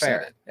never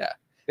said it. Yeah.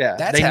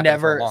 Yeah, they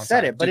never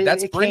said it, but dude,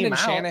 that's it Brendan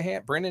came Shanahan,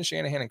 out. Brendan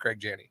Shanahan and Craig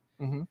Janney.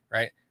 Mm-hmm.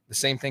 Right? The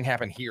same thing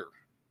happened here.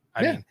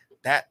 I mean,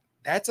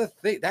 that's a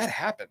thing that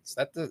happens.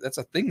 That's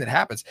a thing that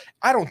happens.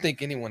 I don't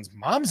think anyone's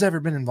mom's ever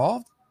been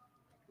involved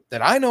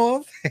that I know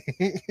of.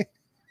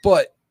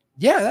 But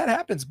yeah, that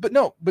happens. But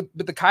no, but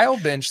the Kyle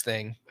Bench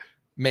thing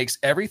makes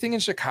everything in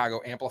Chicago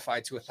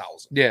amplified to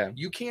 1,000. Yeah.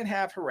 You can't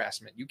have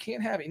harassment. You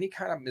can't have any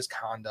kind of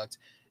misconduct.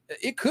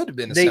 It could have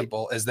been as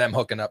simple as them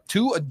hooking up.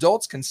 2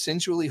 adults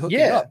consensually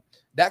hooking up.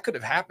 That could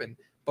have happened.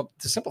 But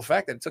the simple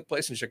fact that it took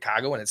place in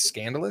Chicago and it's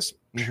scandalous,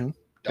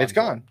 it's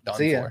gone. Done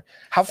See ya. for.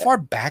 How far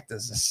back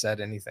does this set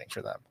anything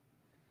for them?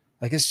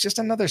 Like, it's just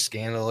another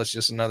scandal. It's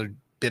just another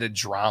bit of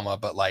drama.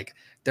 But, like,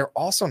 they're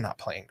also not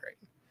playing great.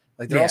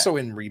 Like, they're also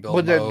in rebuild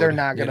mode. But they're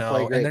not going to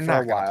play great and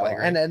for a while.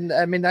 And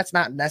I mean, that's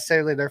not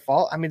necessarily their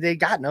fault. I mean, they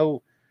got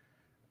nobody.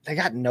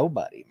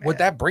 Man. What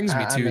that brings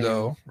me to,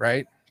 though,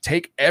 right?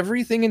 Take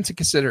everything into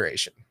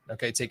consideration.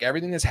 Okay, take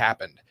everything that's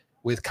happened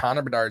with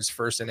Connor Bedard's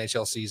first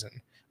NHL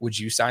season. Would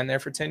you sign there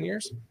for 10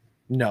 years?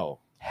 No.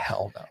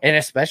 Hell no. And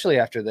especially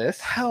after this.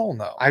 Hell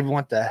no. I'd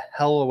want the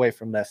hell away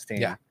from this team.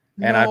 Yeah.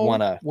 And I'd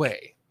want to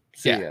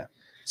see ya. ya.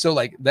 So,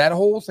 like, that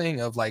whole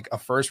thing of, like, a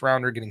first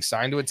rounder getting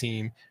signed to a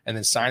team and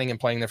then signing and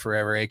playing there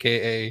forever,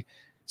 a.k.a.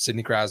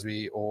 Sidney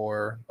Crosby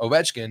or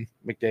Ovechkin.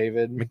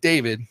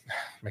 McDavid.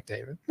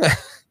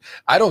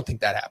 I don't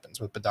think that happens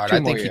with Bedard.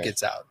 I think he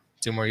gets out.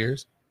 2 more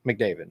years?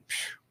 McDavid.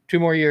 2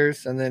 more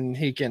years, and then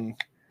he can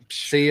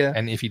see ya.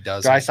 And if he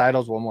does,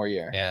 Draisaitl's 1 more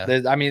year.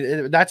 Yeah. I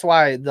mean, that's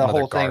why the Another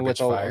whole thing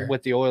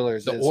with the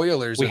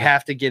Oilers. We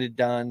have to get it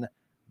done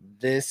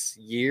this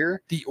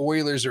year. The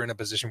Oilers are in a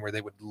position where they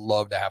would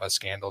love to have a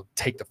scandal,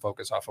 take the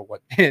focus off of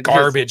what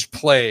garbage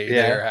play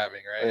they're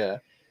having, right? Yeah.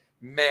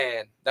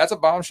 Man, that's a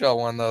bombshell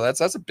one though.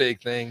 That's a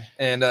big thing.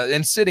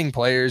 And sitting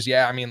players,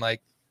 yeah. I mean,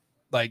 like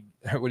what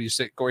do you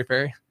say, Corey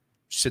Perry?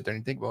 Sit there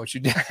and think about what you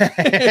did.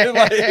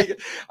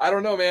 Like, I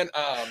don't know, man.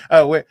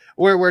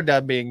 We're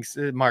done being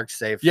marked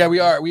safe. Yeah, we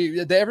are.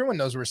 Everyone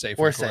knows we're safe.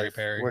 We're from Corey safe.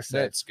 Perry. We're safe.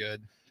 That's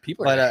good.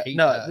 People are gonna hate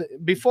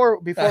that. Before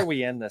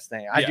we end this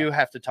thing, I do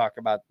have to talk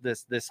about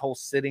this whole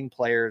sitting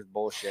players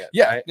bullshit.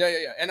 Yeah, right?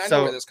 yeah. And I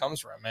know where this comes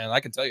from, man. I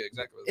can tell you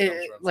exactly where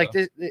this comes from. Like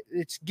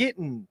it's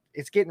getting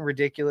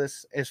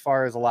ridiculous as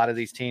far as a lot of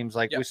these teams.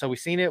 Like we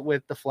seen it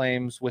with the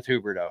Flames with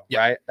Huberdeau,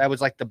 right? That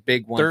was like the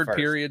big one. Third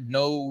period,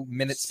 no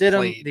minutes. Sit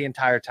played. him the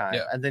entire time,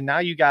 and then now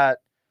you got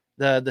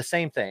the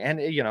same thing,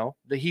 and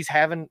he's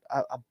having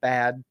a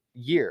bad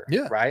year,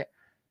 right?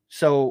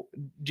 So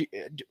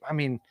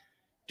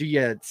do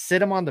you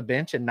sit him on the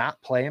bench and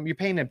not play him? You're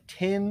paying him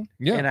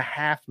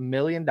 $10.5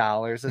 million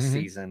a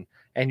season,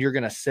 and you're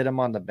going to sit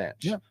him on the bench.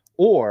 Yeah.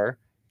 Or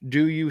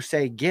do you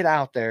say, get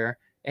out there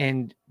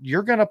and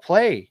you're going to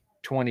play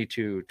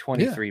 22,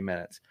 23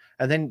 minutes?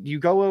 And then you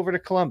go over to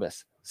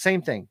Columbus.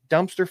 Same thing.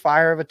 Dumpster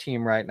fire of a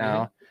team right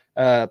now.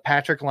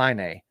 Patrick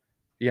Laine,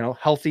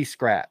 healthy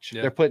scratch.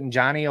 They're putting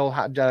Johnny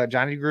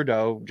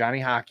Gaudreau, Johnny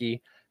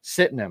Hockey,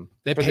 sitting him.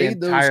 They for paid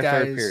the entire those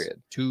guys third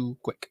period. too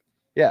quick.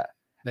 Yeah.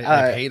 They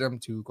paid them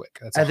too quick.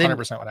 That's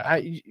 100% what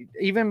happened.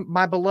 Even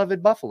my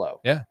beloved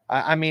Buffalo. Yeah.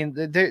 I mean,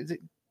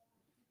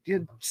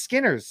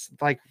 Skinner's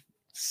like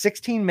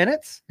 16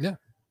 minutes. Yeah.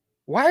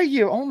 Why are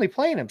you only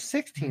playing him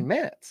 16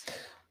 minutes?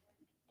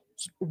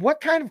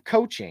 What kind of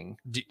coaching?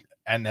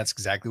 And that's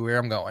exactly where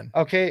I'm going.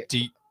 Okay.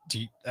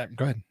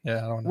 Go ahead.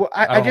 Yeah. I don't know. Well,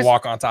 I don't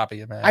walk on top of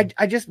you, man.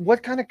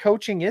 What kind of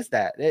coaching is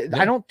that?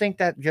 I don't think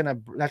that's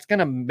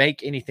gonna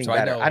make anything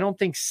better. I don't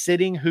think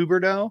sitting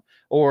Huberdeau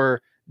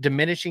or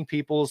diminishing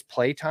people's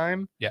play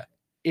time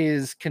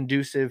is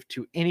conducive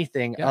to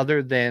anything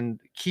other than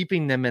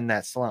keeping them in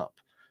that slump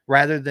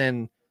rather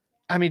than,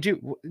 I mean,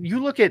 dude,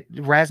 you look at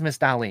Rasmus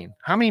Dahlin.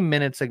 How many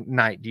minutes a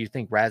night do you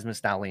think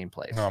Rasmus Dahlin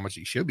plays? How much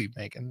he should be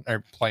making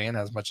or playing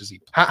as much as he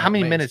how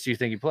many minutes do you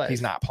think he plays?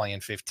 He's not playing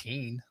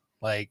 15.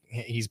 Like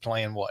he's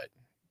playing what?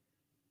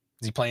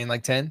 Is he playing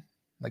like 10?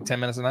 Like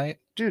 10 minutes a night?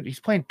 Dude, he's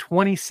playing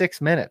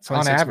 26 minutes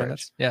on average.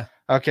 Minutes. Yeah.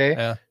 Okay.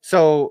 Yeah.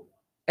 So,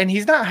 and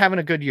he's not having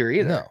a good year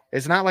either. No.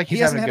 It's not like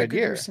he's having a good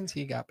year since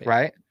he got paid.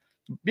 Right?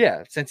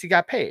 Yeah, since he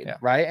got paid.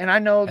 Right? And I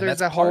know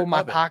there's a whole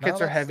my pockets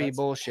are heavy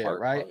bullshit,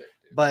 right?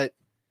 But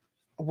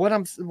what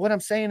I'm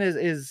saying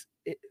is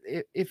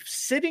if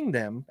sitting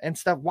them and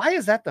stuff, why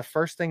is that the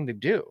first thing to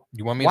do?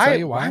 You want me to tell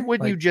you why? Why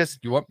wouldn't you just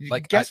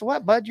guess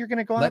what, bud? You're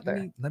gonna go out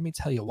there. Let me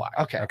tell you why.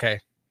 Okay.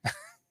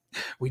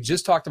 We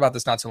just talked about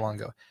this not too long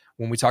ago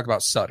when we talked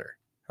about Sutter.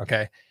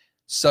 Okay.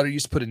 Sutter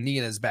used to put a knee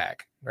in his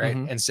back, right?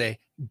 And say,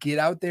 get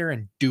out there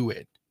and do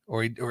it.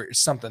 Or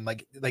something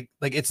like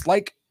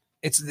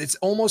it's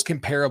almost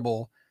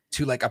comparable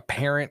to like a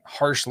parent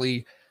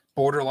harshly,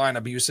 borderline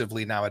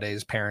abusively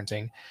nowadays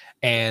parenting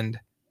and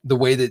the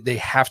way that they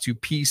have to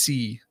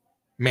PC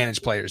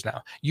manage players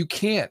now. You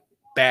can't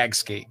bag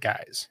skate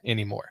guys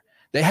anymore.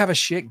 They have a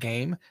shit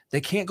game. They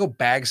can't go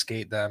bag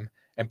skate them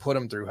and put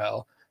them through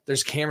hell.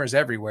 There's cameras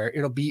everywhere.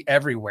 It'll be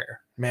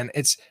everywhere, man.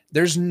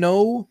 There's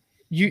no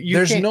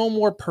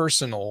more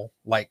personal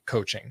like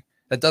coaching.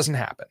 That doesn't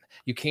happen.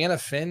 You can't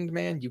offend,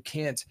 man. You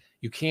can't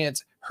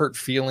hurt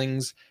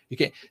feelings. You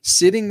can't.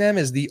 Sitting them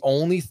is the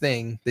only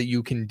thing that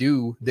you can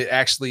do that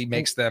actually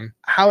makes them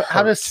how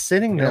does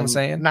sitting them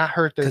not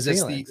hurt their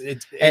feelings?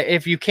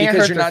 If you can't,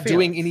 because you're not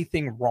doing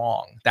anything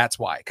wrong. That's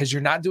why. Because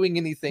you're not doing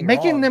anything wrong.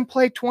 Making them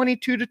play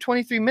 22 to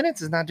 23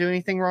 minutes is not doing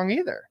anything wrong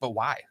either. But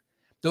why?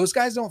 Those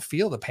guys don't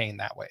feel the pain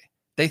that way.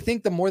 They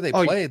think the more they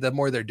play, the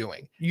more they're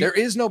doing. There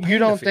is no pain You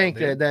don't to feel,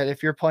 think that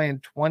if you're playing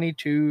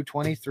 22,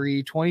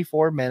 23,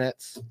 24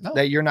 minutes,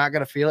 that you're not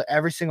going to feel it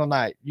every single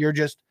night. You're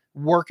just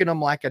working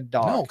them like a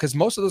dog. No, because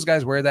most of those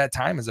guys wear that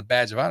time as a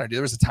badge of honor. Dude,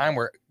 there was a time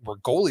where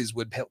goalies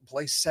would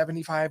play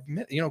 75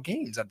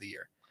 games of the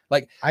year.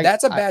 Like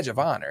that's a badge of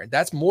honor.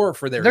 That's more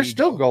for their. There's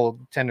still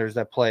goaltenders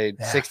that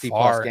played 60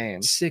 plus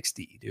games.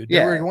 60, dude.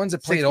 There were ones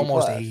that played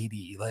almost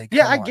 80. Like,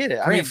 I get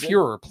it. Grant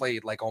Fuhrer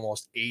played like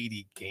almost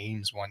 80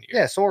 games one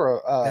year. Yeah, Sora.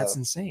 That's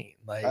insane.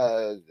 Like,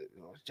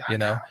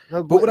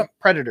 but what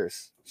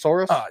Predators?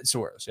 Soros?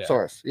 Soros, yeah.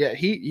 Soros. Yeah,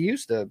 he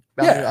used to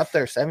up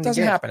there 70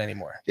 doesn't games. happen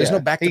anymore. There's no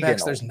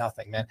back-to-backs. There's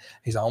nothing, man.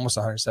 He's almost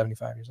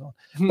 175 years old.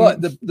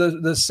 But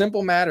the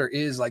simple matter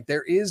is like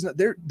they're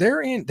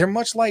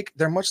much like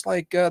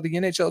the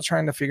NHL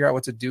trying to figure out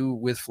what to do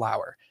with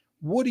Flower.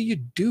 What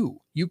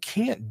do? You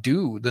can't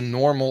do the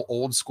normal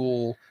old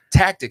school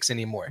tactics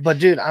anymore. But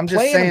dude, I'm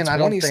just saying, I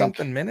don't think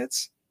something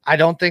minutes. I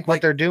don't think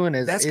what they're doing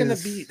is that's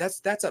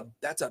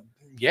a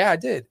yeah, I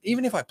did.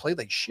 Even if I played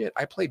like shit,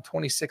 I played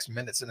 26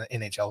 minutes in an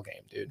NHL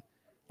game, dude.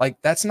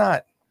 Like that's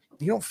not,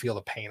 you don't feel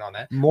the pain on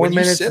that. More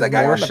minutes,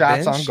 more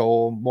shots on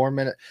goal, more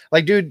minutes.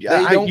 Like, dude,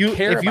 they don't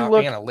care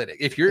about analytic.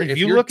 If you're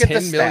look at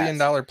 $10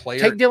 million player,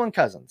 take Dylan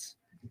Cousins.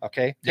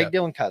 Okay,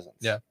 Dylan Cousins.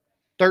 Yeah,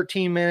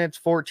 13 minutes,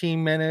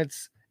 14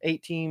 minutes,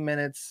 18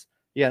 minutes.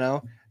 You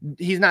know,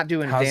 he's not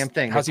doing a damn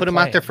thing. Put him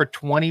out there for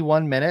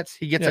 21 minutes.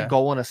 He gets a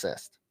goal and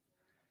assist.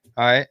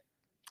 All right.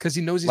 Because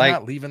he knows he's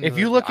not leaving. If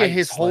you look at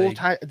his whole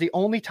time, the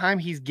only time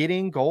he's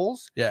getting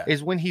goals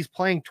is when he's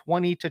playing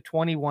 20 to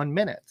 21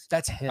 minutes.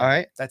 That's him. All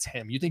right. That's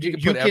him. You think you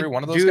could put every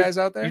one of those guys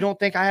out there? You don't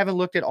think I haven't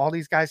looked at all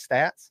these guys'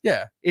 stats?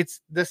 Yeah.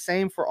 It's the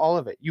same for all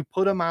of it. You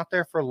put them out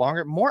there for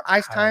longer. More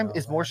ice time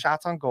is more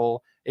shots on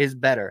goal is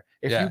better.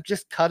 If you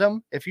just cut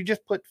them, if you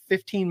just put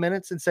 15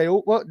 minutes and say,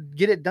 oh, well,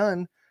 get it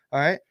done.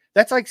 All right.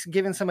 That's like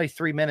giving somebody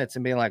 3 minutes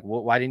and being like,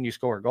 well, why didn't you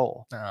score a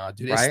goal?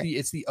 Dude, right?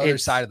 it's the other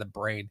side of the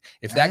brain.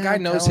 If that guy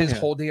knows his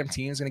whole damn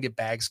team is going to get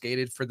bag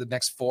skated for the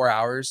next 4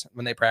 hours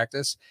when they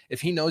practice, if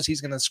he knows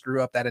he's going to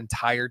screw up that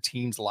entire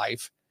team's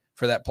life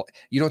for that play,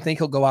 you don't think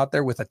he'll go out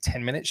there with a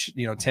 10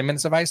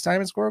 minutes of ice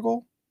time and score a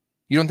goal?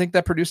 You don't think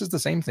that produces the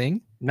same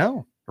thing?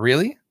 No.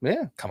 Really?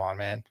 Yeah. Come on,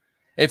 man.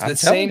 If the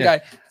same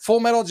guy, Full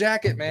Metal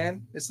Jacket,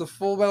 man, it's the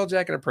Full Metal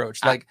Jacket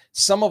approach. Like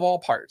sum of all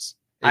parts.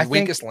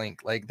 Weakest link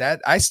like that.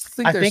 I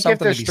think there's something if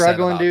they're to be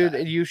struggling, said about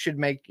dude, you should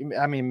make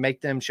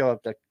them show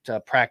up to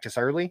practice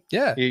early.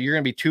 Yeah, you're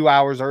gonna be 2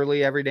 hours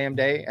early every damn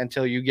day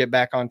until you get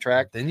back on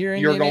track. Then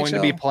you're going to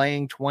be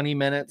playing 20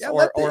 minutes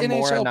or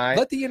more a night.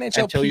 Let the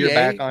NHL until you're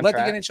back on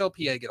track. The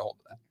NHLPA get a hold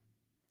of that.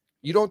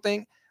 You don't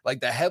think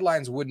like the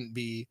headlines wouldn't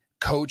be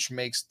coach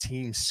makes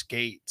team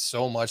skate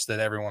so much that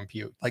everyone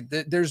puked? Like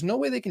there's no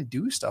way they can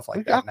do stuff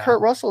like that. We got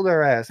Kurt Russell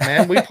their ass,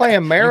 man. We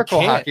playing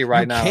miracle hockey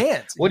right now.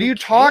 What are you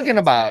talking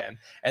about? Man.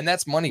 And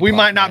that's money. We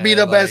might not be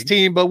the best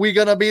team, but we're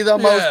gonna be the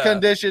most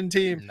conditioned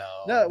team.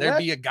 No, there'd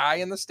be a guy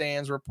in the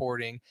stands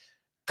reporting,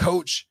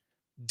 coach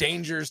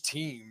dangers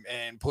team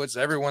and puts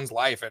everyone's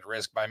life at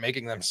risk by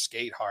making them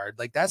skate hard.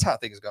 Like that's how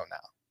things go now.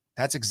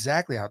 That's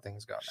exactly how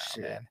things go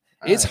now, man.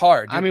 It's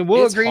hard. Dude. I mean,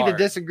 we'll agree to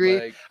disagree.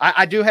 Like,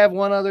 I do have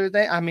one other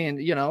thing. I mean,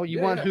 you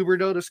want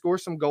Huberdeau to score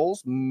some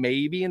goals,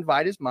 maybe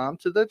invite his mom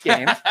to the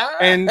game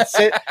and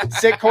sit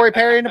Corey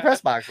Perry in the press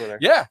box with her.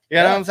 Yeah. You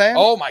know what I'm saying?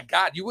 Oh my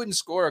God. You wouldn't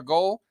score a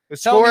goal.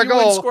 Score a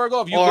goal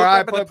if you look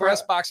up at the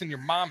press box and your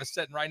mom is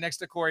sitting right next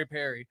to Corey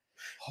Perry.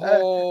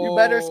 You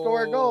better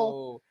score a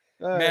goal.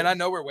 Man, I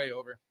know we're way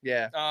over.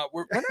 Yeah.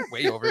 We're not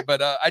way over,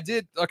 but I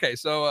did. Okay.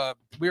 So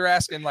we've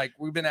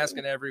been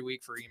asking every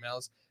week for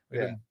emails. We've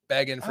been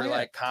begging for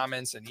like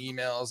comments and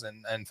emails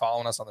and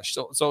following us on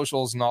the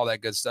socials and all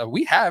that good stuff.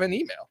 We have an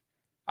email.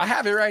 I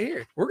have it right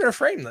here. We're gonna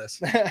frame this.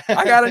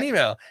 I got an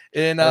email,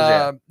 and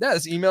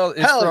this email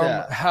is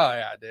hell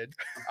yeah, dude.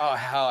 Oh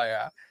hell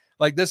yeah!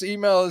 Like this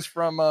email is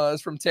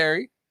from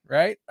Terry,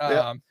 right?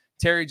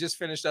 Terry just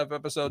finished up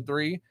episode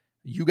 3.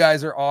 You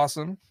guys are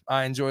awesome.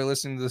 I enjoy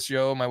listening to the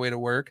show on my way to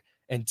work.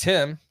 And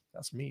Tim,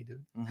 that's me,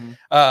 dude.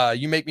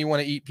 Mm-hmm. You make me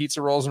want to eat pizza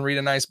rolls and read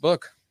a nice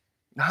book.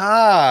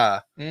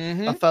 A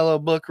fellow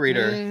book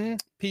reader. Mm-hmm.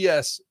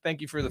 P.S.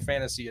 Thank you for the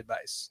fantasy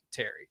advice,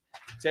 Terry.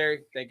 Terry,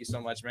 thank you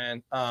so much,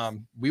 man.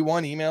 We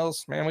want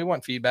emails, man. We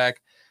want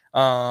feedback.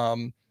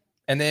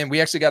 And then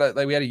we actually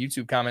we had a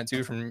YouTube comment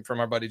too from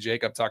our buddy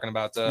Jacob talking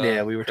about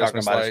we were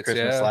talking about his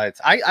Christmas lights.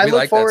 I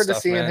look forward to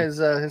seeing his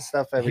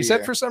stuff every year. He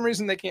said for some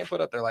reason they can't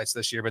put up their lights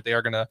this year, but they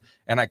are gonna,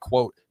 and I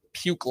quote,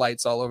 puke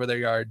lights all over their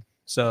yard.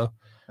 So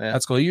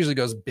that's cool. He usually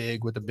goes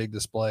big with a big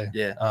display.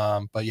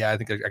 Yeah. But yeah, I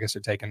guess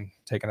they're taking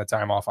the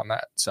time off on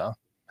that. So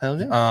hell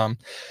yeah.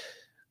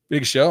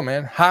 Big show,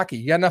 man. Hockey.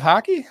 You got enough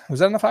hockey? Was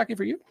that enough hockey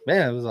for you?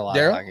 Man, it was a lot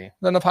of hockey. Was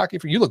that enough hockey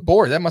for you? You look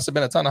bored. That must have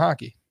been a ton of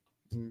hockey.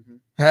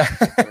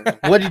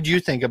 Mm-hmm. What did you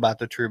think about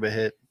the Trouba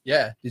hit?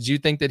 Yeah. Did you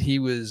think that he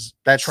was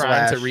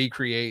trying to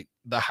recreate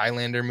the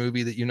Highlander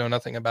movie that you know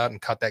nothing about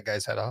and cut that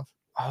guy's head off?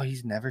 Oh,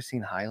 he's never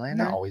seen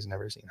Highlander? No, he's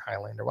never seen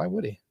Highlander. Why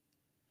would he?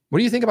 What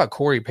do you think about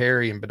Corey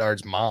Perry and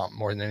Bedard's mom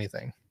more than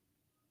anything?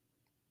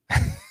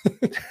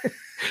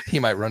 He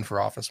might run for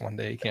office one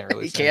day. He can't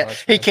really.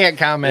 He can't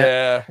comment.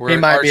 Yeah, he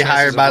might be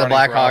hired by the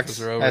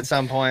Blackhawks at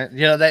some point.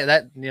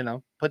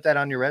 Put that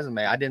on your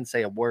resume. I didn't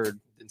say a word.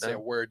 Didn't say a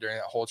word during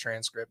that whole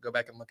transcript. Go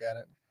back and look at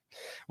it.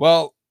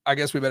 Well, I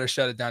guess we better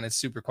shut it down. It's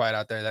super quiet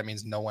out there. That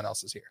means no one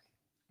else is here.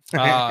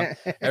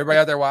 Everybody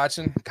out there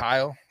watching,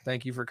 Kyle,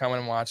 thank you for coming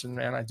and watching,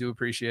 man. I do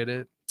appreciate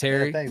it.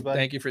 Terry, thanks,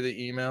 thank you for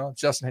the email.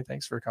 Justin, hey,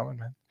 thanks for coming,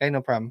 man. Hey,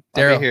 no problem.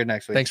 I'll be here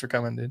next week. Thanks for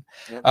coming, dude.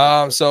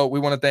 Yep. So we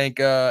want to thank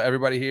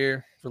everybody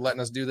here for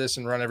letting us do this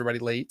and run everybody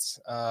late.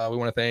 We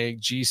want to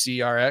thank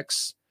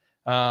GCRX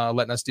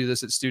letting us do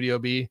this at Studio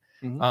B.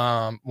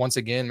 Mm-hmm. Once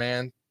again,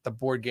 man, the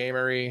Board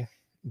Gamery,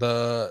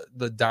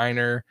 the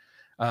diner,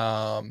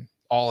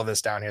 all of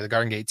this down here, the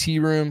Garden Gate Tea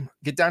Room.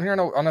 Get down here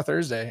on a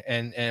Thursday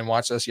and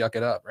watch us yuck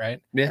it up,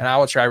 right? Yeah. And I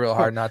will try real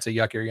hard not to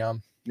yuck your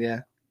yum.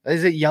 Yeah.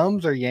 Is it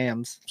yums or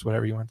yams? It's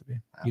whatever you want it to be.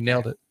 Okay. You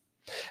nailed it.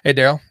 Hey,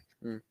 Daryl.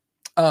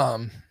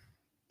 I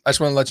just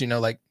want to let you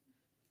know, like,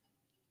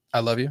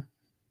 I love you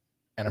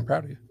and I'm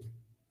proud of you.